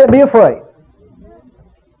 neither let it be afraid.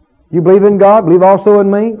 You believe in God, believe also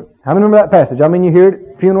in me. How many remember that passage? I mean, you hear it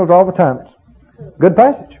at funerals all the time. It's a good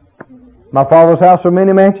passage. My Father's house are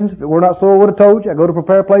many mansions. If it were not so, I would have told you. I go to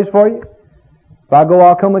prepare a place for you. If I go,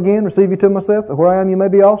 I'll come again, receive you to myself. If where I am, you may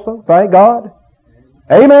be also. Thank God.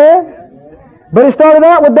 Amen. But it started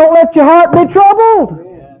out with, don't let your heart be troubled.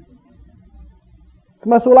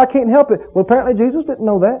 Somebody said, well, I can't help it. Well, apparently Jesus didn't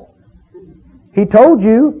know that. He told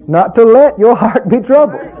you not to let your heart be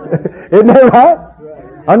troubled. Isn't that right?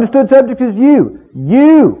 Understood subject is you.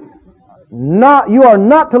 You are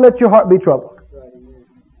not to let your heart be troubled.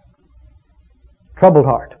 Troubled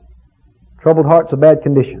heart. Troubled heart's a bad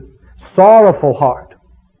condition. Sorrowful heart.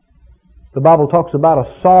 The Bible talks about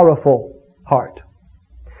a sorrowful heart.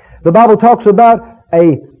 The Bible talks about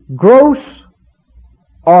a gross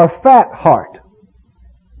or fat heart.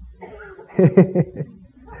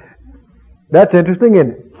 That's interesting,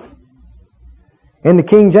 isn't it? In the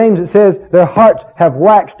King James it says, their hearts have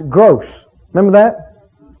waxed gross. Remember that?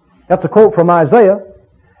 That's a quote from Isaiah.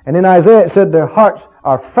 And in Isaiah it said, their hearts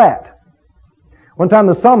are fat. One time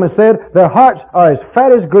the psalmist said, their hearts are as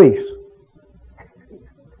fat as grease.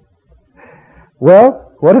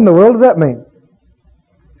 Well, what in the world does that mean?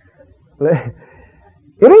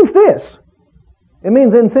 It means this. It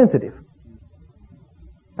means insensitive.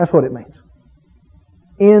 That's what it means.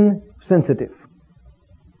 Insensitive.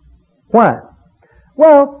 Why?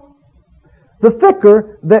 Well, the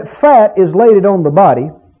thicker that fat is laid on the body,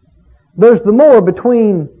 there's the more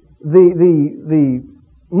between the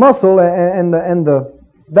muscle and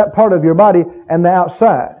that part of your body and the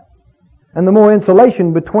outside. And the more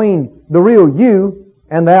insulation between the real you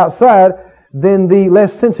and the outside, then the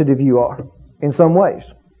less sensitive you are in some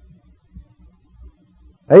ways.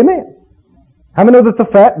 Amen. How many know that the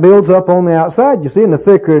fat builds up on the outside? You see, and the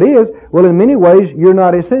thicker it is, well, in many ways, you're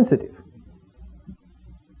not as sensitive.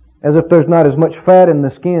 As if there's not as much fat in the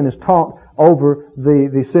skin as taut over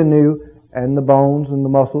the sinew and the bones and the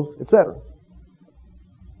muscles, etc.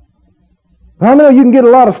 How many know you can get a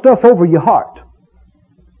lot of stuff over your heart?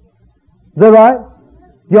 Is that right?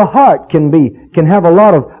 Your heart can have a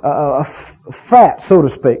lot of fat, so to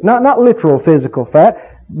speak. Not literal physical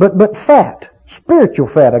fat, but fat. Spiritual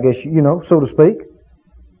fat, I guess, so to speak.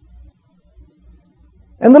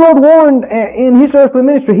 And the Lord warned in His earthly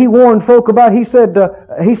ministry, He warned folk about,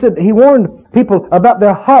 He warned people about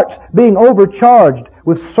their hearts being overcharged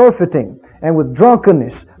with surfeiting and with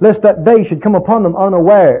drunkenness, lest that day should come upon them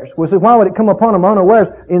unawares. We say, why would it come upon them unawares?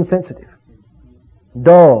 Insensitive.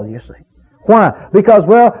 Dull, you see. Why? Because,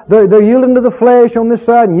 well, they're yielding to the flesh on this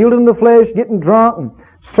side and yielding to the flesh, getting drunk and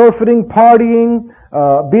surfeiting, partying,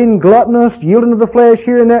 being gluttonous, yielding to the flesh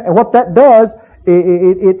here and there. And what that does,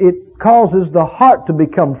 it causes the heart to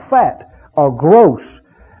become fat or gross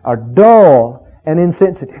or dull and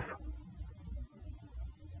insensitive.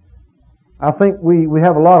 I think we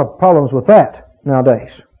have a lot of problems with that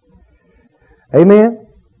nowadays. Amen?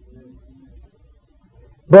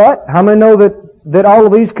 But how many know that all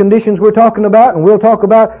of these conditions we're talking about and we'll talk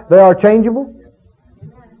about, they are changeable?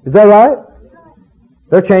 Is that right?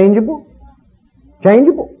 They're changeable.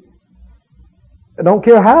 Changeable. I don't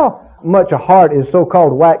care how much a heart is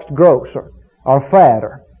so-called waxed gross or fat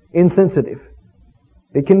or insensitive.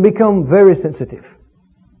 It can become very sensitive.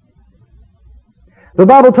 The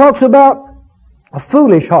Bible talks about a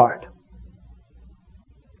foolish heart.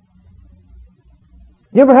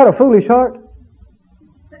 You ever had a foolish heart?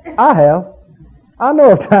 I have. I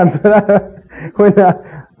know of times when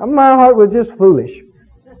my heart was just foolish.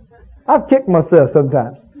 I've kicked myself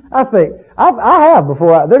sometimes. I think, I have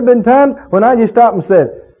before. There have been times when I just stopped and said,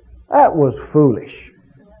 that was foolish.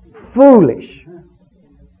 Foolish.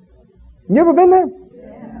 You ever been there?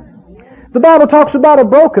 The Bible talks about a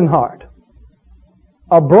broken heart.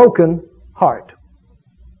 A broken heart.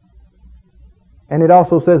 And it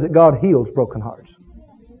also says that God heals broken hearts.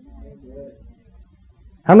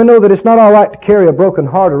 How many know that it's not all right to carry a broken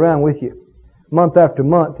heart around with you month after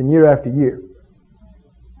month and year after year?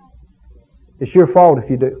 It's your fault if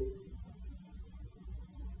you do.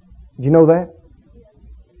 Did you know that?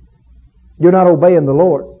 You're not obeying the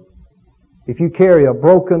Lord if you carry a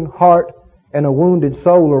broken heart and a wounded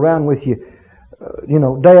soul around with you,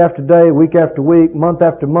 day after day, week after week, month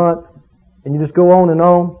after month, and you just go on and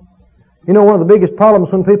on. You know, one of the biggest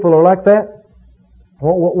problems when people are like that,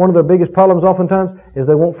 one of their biggest problems oftentimes is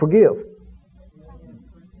they won't forgive.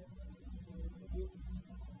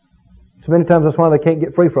 So many times that's why they can't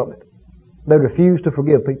get free from it. They refuse to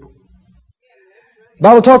forgive people. The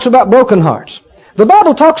Bible talks about broken hearts. The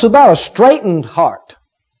Bible talks about a straightened heart.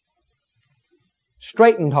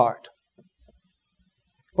 Straightened heart.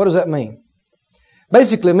 What does that mean?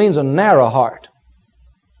 Basically it means a narrow heart.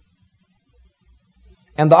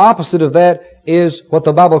 And the opposite of that is what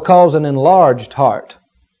the Bible calls an enlarged heart.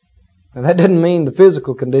 Now that doesn't mean the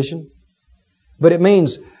physical condition, but it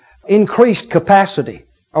means increased capacity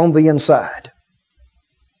on the inside.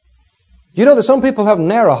 Do you know that some people have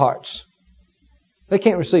narrow hearts? They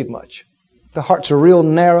can't receive much. The hearts are real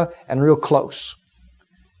narrow and real close.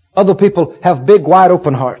 Other people have big, wide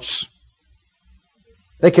open hearts.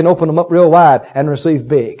 They can open them up real wide and receive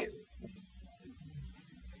big.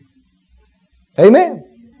 Amen.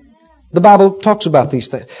 The Bible talks about these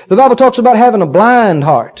things. The Bible talks about having a blind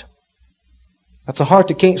heart. That's a heart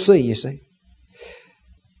that can't see, you see.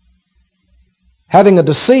 Having a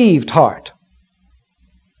deceived heart.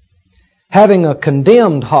 Having a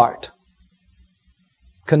condemned heart.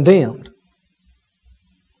 Condemned.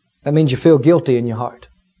 That means you feel guilty in your heart.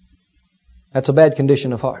 That's a bad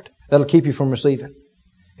condition of heart. That'll keep you from receiving.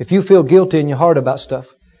 If you feel guilty in your heart about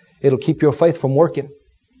stuff, it'll keep your faith from working.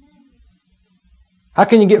 How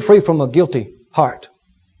can you get free from a guilty heart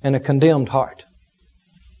and a condemned heart?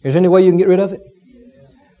 Is there any way you can get rid of it?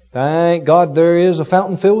 Thank God there is a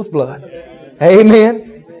fountain filled with blood.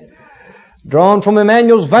 Amen. Drawn from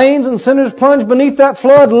Emmanuel's veins and sinners plunged beneath that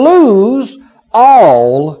flood lose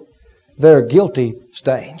all their guilty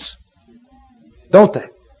stains. Don't they?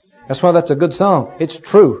 That's why that's a good song. It's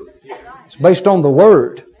true. It's based on the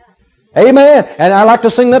Word. Amen. And I like to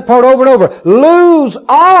sing that part over and over. Lose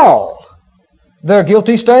all their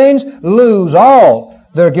guilty stains. Lose all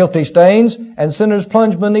their guilty stains. And sinners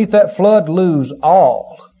plunged beneath that flood lose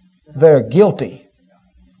all their guilty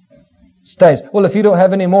stains. Well, if you don't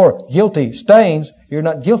have any more guilty stains, you're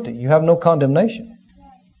not guilty. You have no condemnation.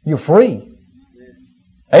 You're free.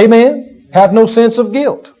 Amen. Have no sense of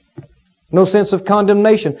guilt. No sense of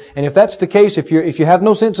condemnation. And if that's the case, if you have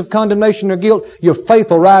no sense of condemnation or guilt, your faith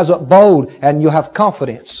will rise up bold and you'll have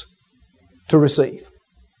confidence to receive.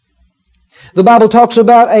 The Bible talks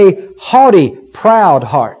about a haughty, proud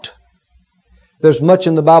heart. There's much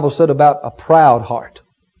in the Bible said about a proud heart.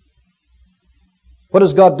 What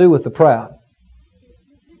does God do with the proud?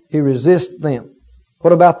 He resists them.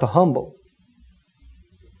 What about the humble?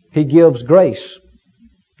 He gives grace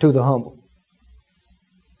to the humble.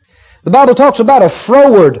 The Bible talks about a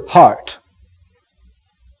froward heart.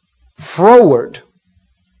 Froward.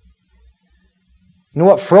 You know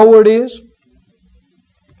what froward is?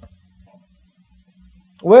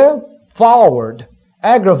 Well, forward,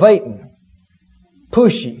 aggravating,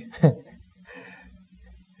 pushy,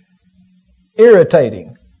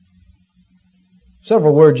 irritating.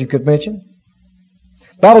 Several words you could mention.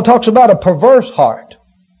 The Bible talks about a perverse heart.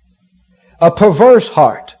 A perverse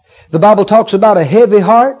heart. The Bible talks about a heavy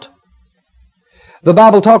heart. The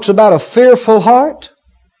Bible talks about a fearful heart.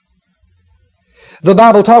 The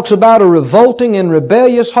Bible talks about a revolting and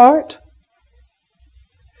rebellious heart.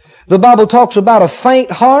 The Bible talks about a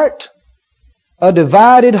faint heart, a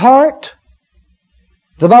divided heart.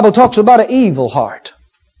 The Bible talks about an evil heart.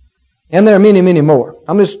 And there are many, many more.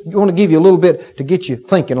 I'm just going to give you a little bit to get you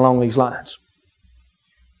thinking along these lines.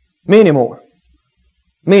 Many more.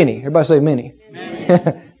 Many. Everybody say many.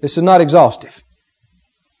 This is not exhaustive.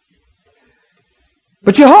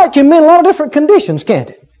 But your heart can mean a lot of different conditions, can't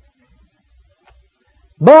it?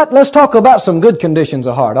 But let's talk about some good conditions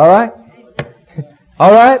of heart, all right?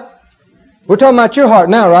 All right? We're talking about your heart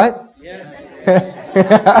now, right? Yes.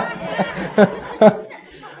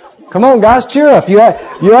 Come on, guys, cheer up. You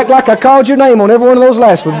act like I called your name on every one of those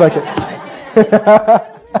last ones, Beckett.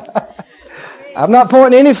 I'm not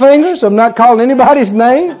pointing any fingers. I'm not calling anybody's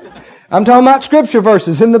name. I'm talking about scripture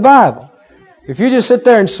verses in the Bible. If you just sit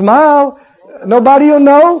there and smile, nobody will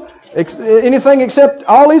know anything except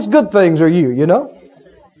all these good things are you know.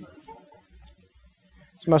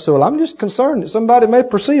 Somebody said, well, I'm just concerned that somebody may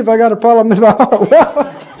perceive I got a problem in my heart.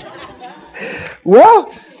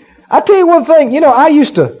 Well, I tell you one thing. You know, I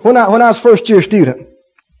used to, when I was first year student,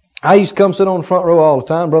 I used to come sit on the front row all the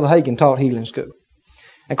time. Brother Hagin taught healing school.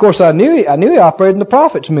 And of course, I knew he operated in the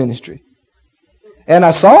prophet's ministry. And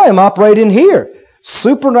I saw him operating here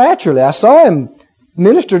supernaturally. I saw him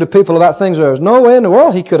minister to people about things there was no way in the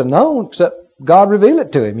world he could have known except God revealed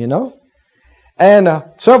it to him, you know. And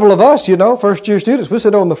several of us, you know, first year students, we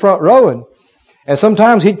sit on the front row and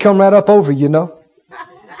sometimes he'd come right up over, you know.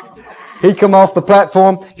 He'd come off the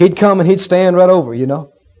platform, he'd come and he'd stand right over, you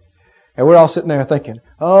know. And we're all sitting there thinking,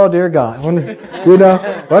 oh dear God,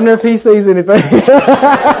 wonder if he sees anything.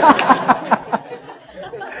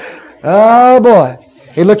 Oh boy.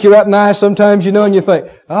 He'd look you right in the eye sometimes, you know, and you think,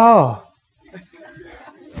 oh.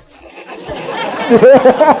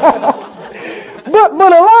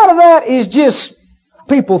 But a lot of that is just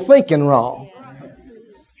people thinking wrong.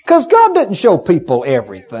 Because God doesn't show people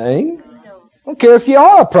everything. I don't care if you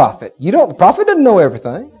are a prophet. The prophet doesn't know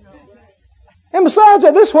everything. And besides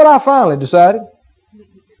that, this is what I finally decided.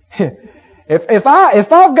 If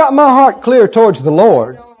I've got my heart clear towards the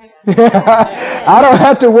Lord, I don't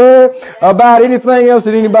have to worry about anything else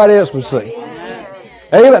that anybody else would see.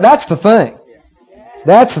 Amen. That's the thing.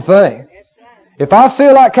 That's the thing. If I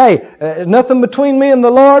feel like, hey, there's nothing between me and the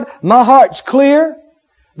Lord, my heart's clear,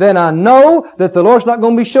 then I know that the Lord's not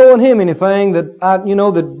going to be showing him anything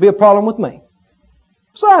that'd be a problem with me.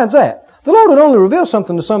 Besides that, the Lord would only reveal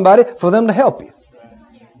something to somebody for them to help you.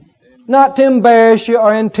 Not to embarrass you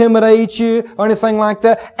or intimidate you or anything like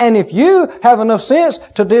that. And if you have enough sense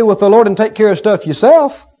to deal with the Lord and take care of stuff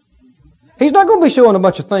yourself, He's not going to be showing a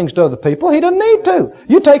bunch of things to other people. He doesn't need to.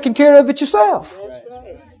 You're taking care of it yourself.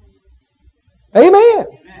 Amen.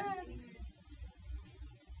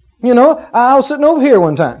 You know, I was sitting over here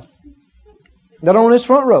one time. Got on this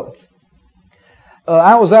front row.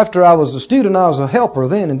 After I was a student, I was a helper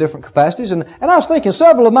then in different capacities. And I was thinking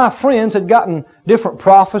several of my friends had gotten different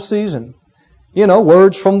prophecies and,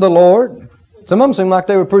 words from the Lord. Some of them seemed like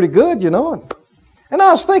they were pretty good, And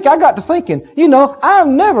I got to thinking, I've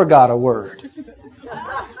never got a word.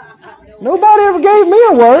 Nobody ever gave me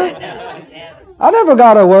a word. I never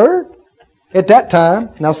got a word at that time.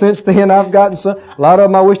 Now since then I've gotten a lot of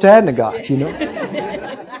them I wished I hadn't got,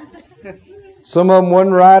 Some of them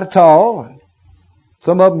wasn't right at all. And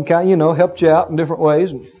some of them kind of, helped you out in different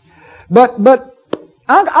ways. But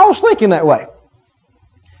I was thinking that way.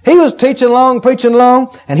 He was teaching along, preaching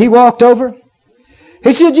along, and he walked over.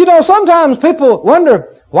 He said, sometimes people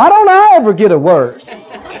wonder, why don't I ever get a word?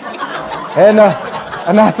 And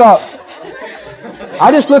I thought,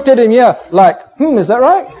 I just looked at him, like, is that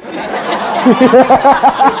right?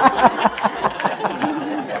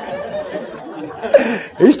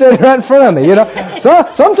 He stood right in front of me, So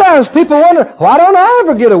sometimes people wonder, why don't I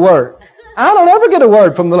ever get a word? I don't ever get a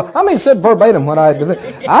word from the Lord. He said verbatim what I did.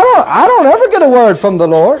 I don't ever get a word from the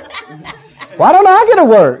Lord. Why don't I get a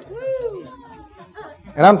word?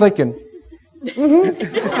 And I'm thinking,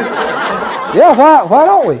 yeah, why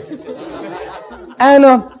don't we? And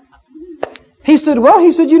he said,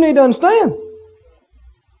 you need to understand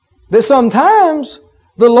that sometimes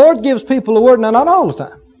the Lord gives people a word. Now, not all the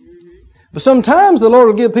time. But sometimes the Lord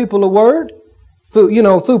will give people a word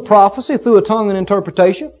through prophecy, through a tongue and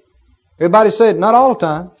interpretation. Everybody said, not all the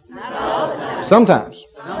time. Not all the time. Sometimes.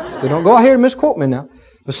 So don't go out here and misquote me now.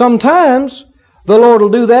 But sometimes the Lord will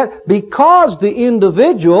do that because the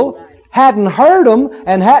individual hadn't heard them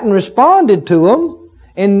and hadn't responded to them.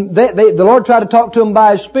 And the Lord tried to talk to them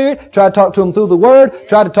by His Spirit, tried to talk to them through the Word,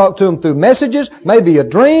 tried to talk to them through messages, maybe a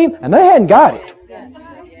dream, and they hadn't got it.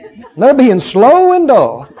 They're being slow and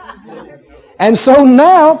dull. And so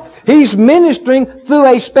now He's ministering through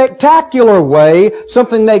a spectacular way,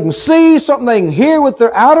 something they can see, something they can hear with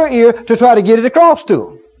their outer ear to try to get it across to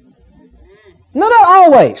them. Not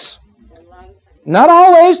always. Not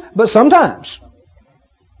always, but sometimes.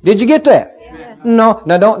 Did you get that? No.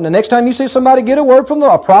 Now don't. The next time you see somebody get a word from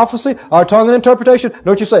a prophecy or tongue and interpretation,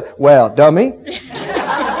 don't you say, well, dummy.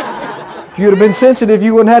 If you'd have been sensitive,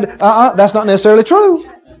 you wouldn't have had... that's not necessarily true.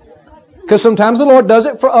 Because sometimes the Lord does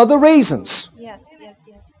it for other reasons. Yes.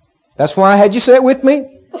 That's why I had you say it with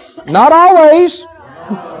me. Not always,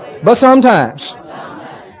 but sometimes.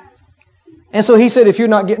 And so He said, if you're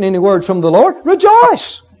not getting any words from the Lord,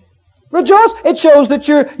 rejoice. Rejoice. It shows that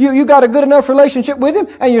you got a good enough relationship with Him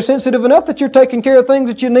and you're sensitive enough that you're taking care of things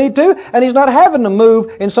that you need to, and He's not having to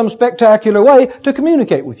move in some spectacular way to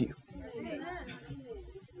communicate with you.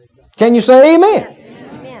 Can you say amen?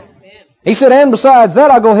 Amen. He said, and besides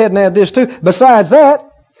that, I'll go ahead and add this too. Besides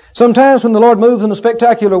that, sometimes when the Lord moves in a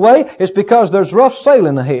spectacular way, it's because there's rough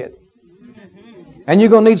sailing ahead. And you're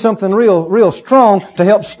going to need something real strong to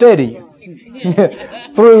help steady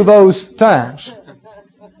you through those times.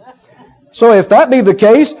 So if that be the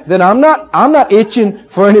case, then I'm not itching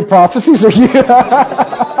for any prophecies or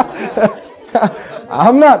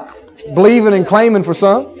I'm not believing and claiming for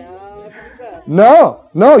some. No,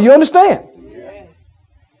 you understand.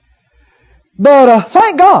 But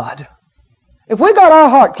thank God, if we got our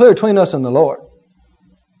heart clear between us and the Lord,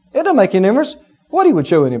 it doesn't make any difference what He would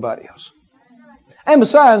show anybody else. And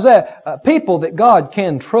besides that, people that God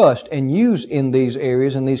can trust and use in these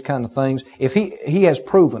areas and these kind of things, if He has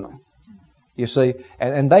proven them. You see,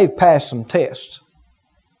 and they've passed some tests.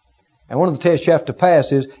 And one of the tests you have to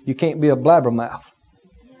pass is you can't be a blabbermouth.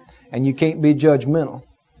 And you can't be judgmental.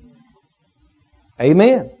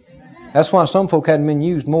 Amen. That's why some folk hadn't been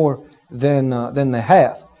used more than they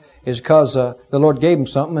have. Is because the Lord gave them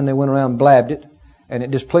something and they went around and blabbed it and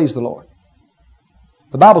it displeased the Lord.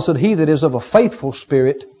 The Bible said, he that is of a faithful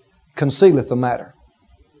spirit concealeth the matter.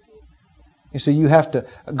 You see,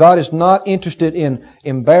 God is not interested in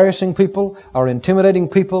embarrassing people or intimidating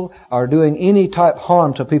people or doing any type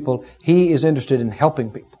harm to people. He is interested in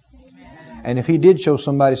helping people. And if He did show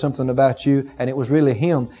somebody something about you and it was really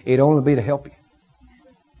Him, it'd only be to help you.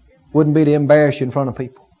 Wouldn't be to embarrass you in front of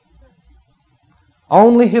people.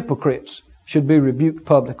 Only hypocrites should be rebuked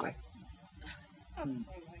publicly.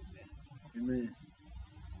 You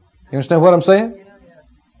understand what I'm saying?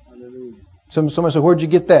 Somebody said, where'd you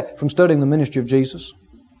get that? From studying the ministry of Jesus.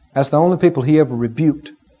 That's the only people He ever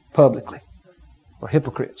rebuked publicly. Were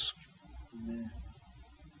hypocrites.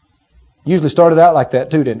 Usually started out like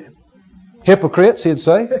that too, didn't it? Hypocrites, He'd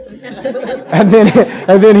say. and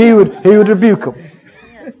then he would rebuke them.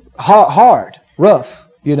 Hard, rough,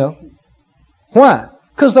 Why?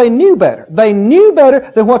 Because they knew better. They knew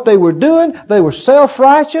better than what they were doing. They were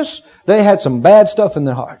self-righteous. They had some bad stuff in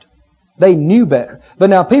their heart. They knew better. But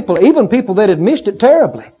now even people that had missed it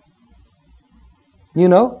terribly.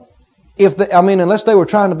 Unless they were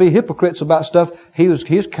trying to be hypocrites about stuff, he was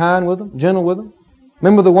kind with them, gentle with them.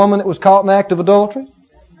 Remember the woman that was caught in the act of adultery?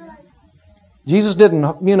 Jesus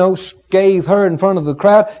didn't, scathe her in front of the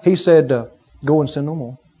crowd. He said, go and sin no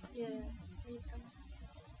more.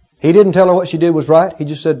 He didn't tell her what she did was right. He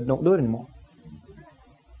just said, don't do it anymore.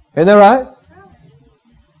 Isn't that right?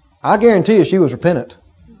 I guarantee you she was repentant.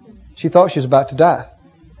 She thought she was about to die.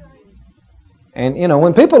 And,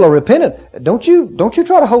 when people are repentant, don't you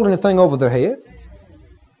try to hold anything over their head.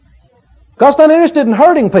 God's not interested in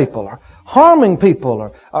hurting people or harming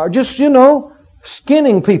people or just,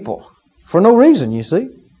 skinning people for no reason, you see.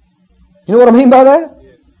 You know what I mean by that?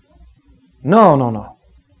 No.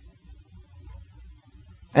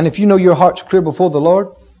 And if you know your heart's clear before the Lord,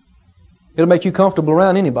 it'll make you comfortable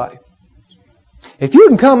around anybody. If you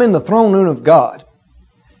can come in the throne room of God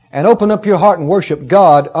and open up your heart and worship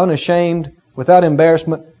God unashamed, without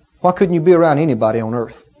embarrassment, why couldn't you be around anybody on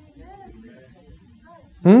earth?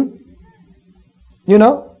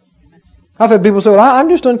 I've had people say, well, I'm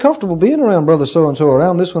just uncomfortable being around brother so-and-so,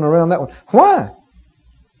 around this one, around that one. Why?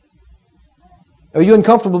 Are you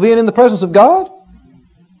uncomfortable being in the presence of God?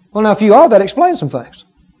 Well, now, if you are, that explains some things.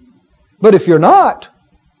 But if you're not,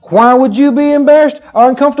 why would you be embarrassed or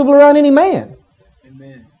uncomfortable around any man?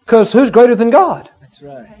 Because who's greater than God? That's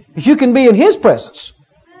right. If you can be in His presence.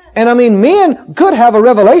 And men could have a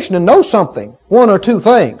revelation and know something, one or two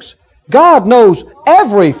things. God knows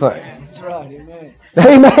everything. That's right. Amen.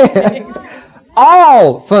 Amen.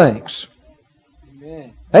 All things.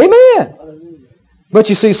 Amen. Amen. But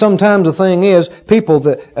you see, sometimes the thing is,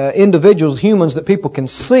 individuals, humans that people can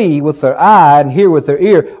see with their eye and hear with their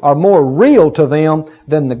ear are more real to them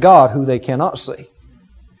than the God who they cannot see.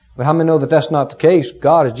 But how many know that that's not the case?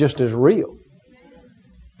 God is just as real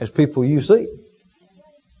as people you see.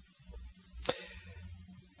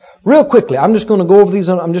 Real quickly, I'm just going to go over these.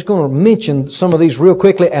 I'm just going to mention some of these real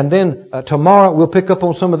quickly, and then tomorrow we'll pick up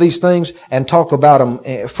on some of these things and talk about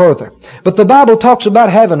them further. But the Bible talks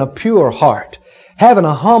about having a pure heart, having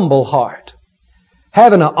a humble heart,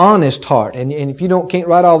 having an honest heart. And if you can't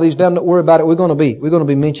write all these down, don't worry about it. We're going to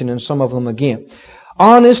be mentioning some of them again.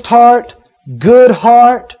 Honest heart, good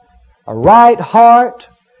heart, a right heart,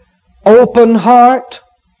 open heart,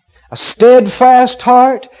 a steadfast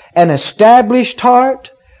heart, an established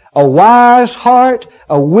heart, a wise heart,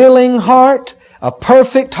 a willing heart, a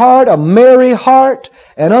perfect heart, a merry heart,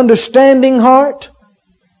 an understanding heart.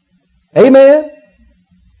 Amen?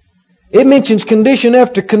 It mentions condition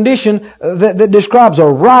after condition that describes a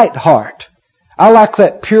right heart. I like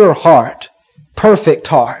that: pure heart, perfect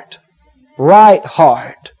heart, right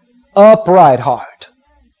heart, upright heart.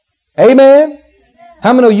 Amen?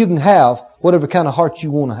 How many of you can have whatever kind of heart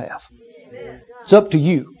you want to have? It's up to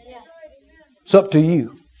you. It's up to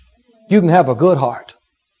you. You can have a good heart.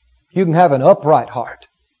 You can have an upright heart.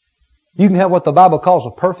 You can have what the Bible calls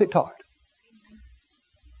a perfect heart.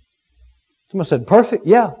 Somebody said, perfect?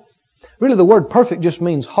 Yeah. Really, the word perfect just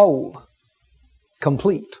means whole,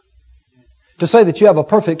 complete. To say that you have a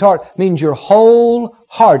perfect heart means you're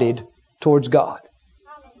wholehearted towards God.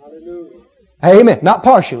 Amen. Not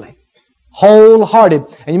partially. Wholehearted.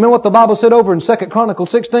 And you remember what the Bible said over in 2 Chronicles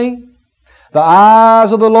 16? The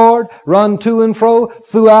eyes of the Lord run to and fro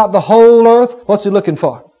throughout the whole earth. What's He looking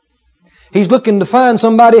for? He's looking to find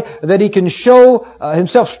somebody that He can show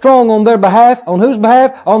Himself strong on their behalf. On whose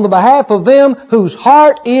behalf? On the behalf of them whose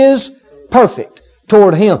heart is perfect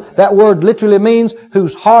toward Him. That word literally means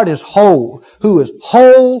whose heart is whole. Who is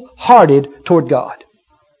wholehearted toward God.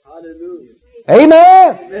 Hallelujah.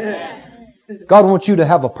 Amen. Amen. God wants you to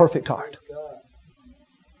have a perfect heart.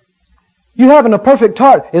 You having a perfect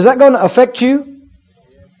heart, is that going to affect you?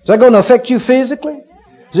 Is that going to affect you physically?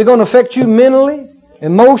 Is it going to affect you mentally,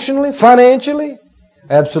 emotionally, financially?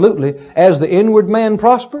 Absolutely. As the inward man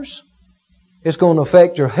prospers, it's going to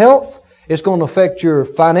affect your health. It's going to affect your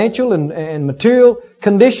financial and material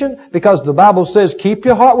condition, because the Bible says, keep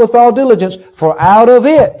your heart with all diligence, for out of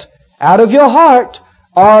it, out of your heart,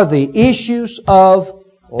 are the issues of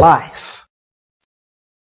life.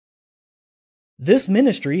 This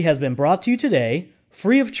ministry has been brought to you today,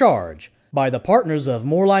 free of charge, by the partners of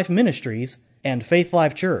More Life Ministries and Faith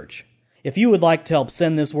Life Church. If you would like to help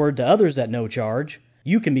send this word to others at no charge,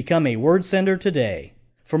 you can become a word sender today.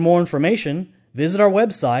 For more information, visit our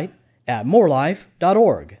website at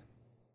morelife.org.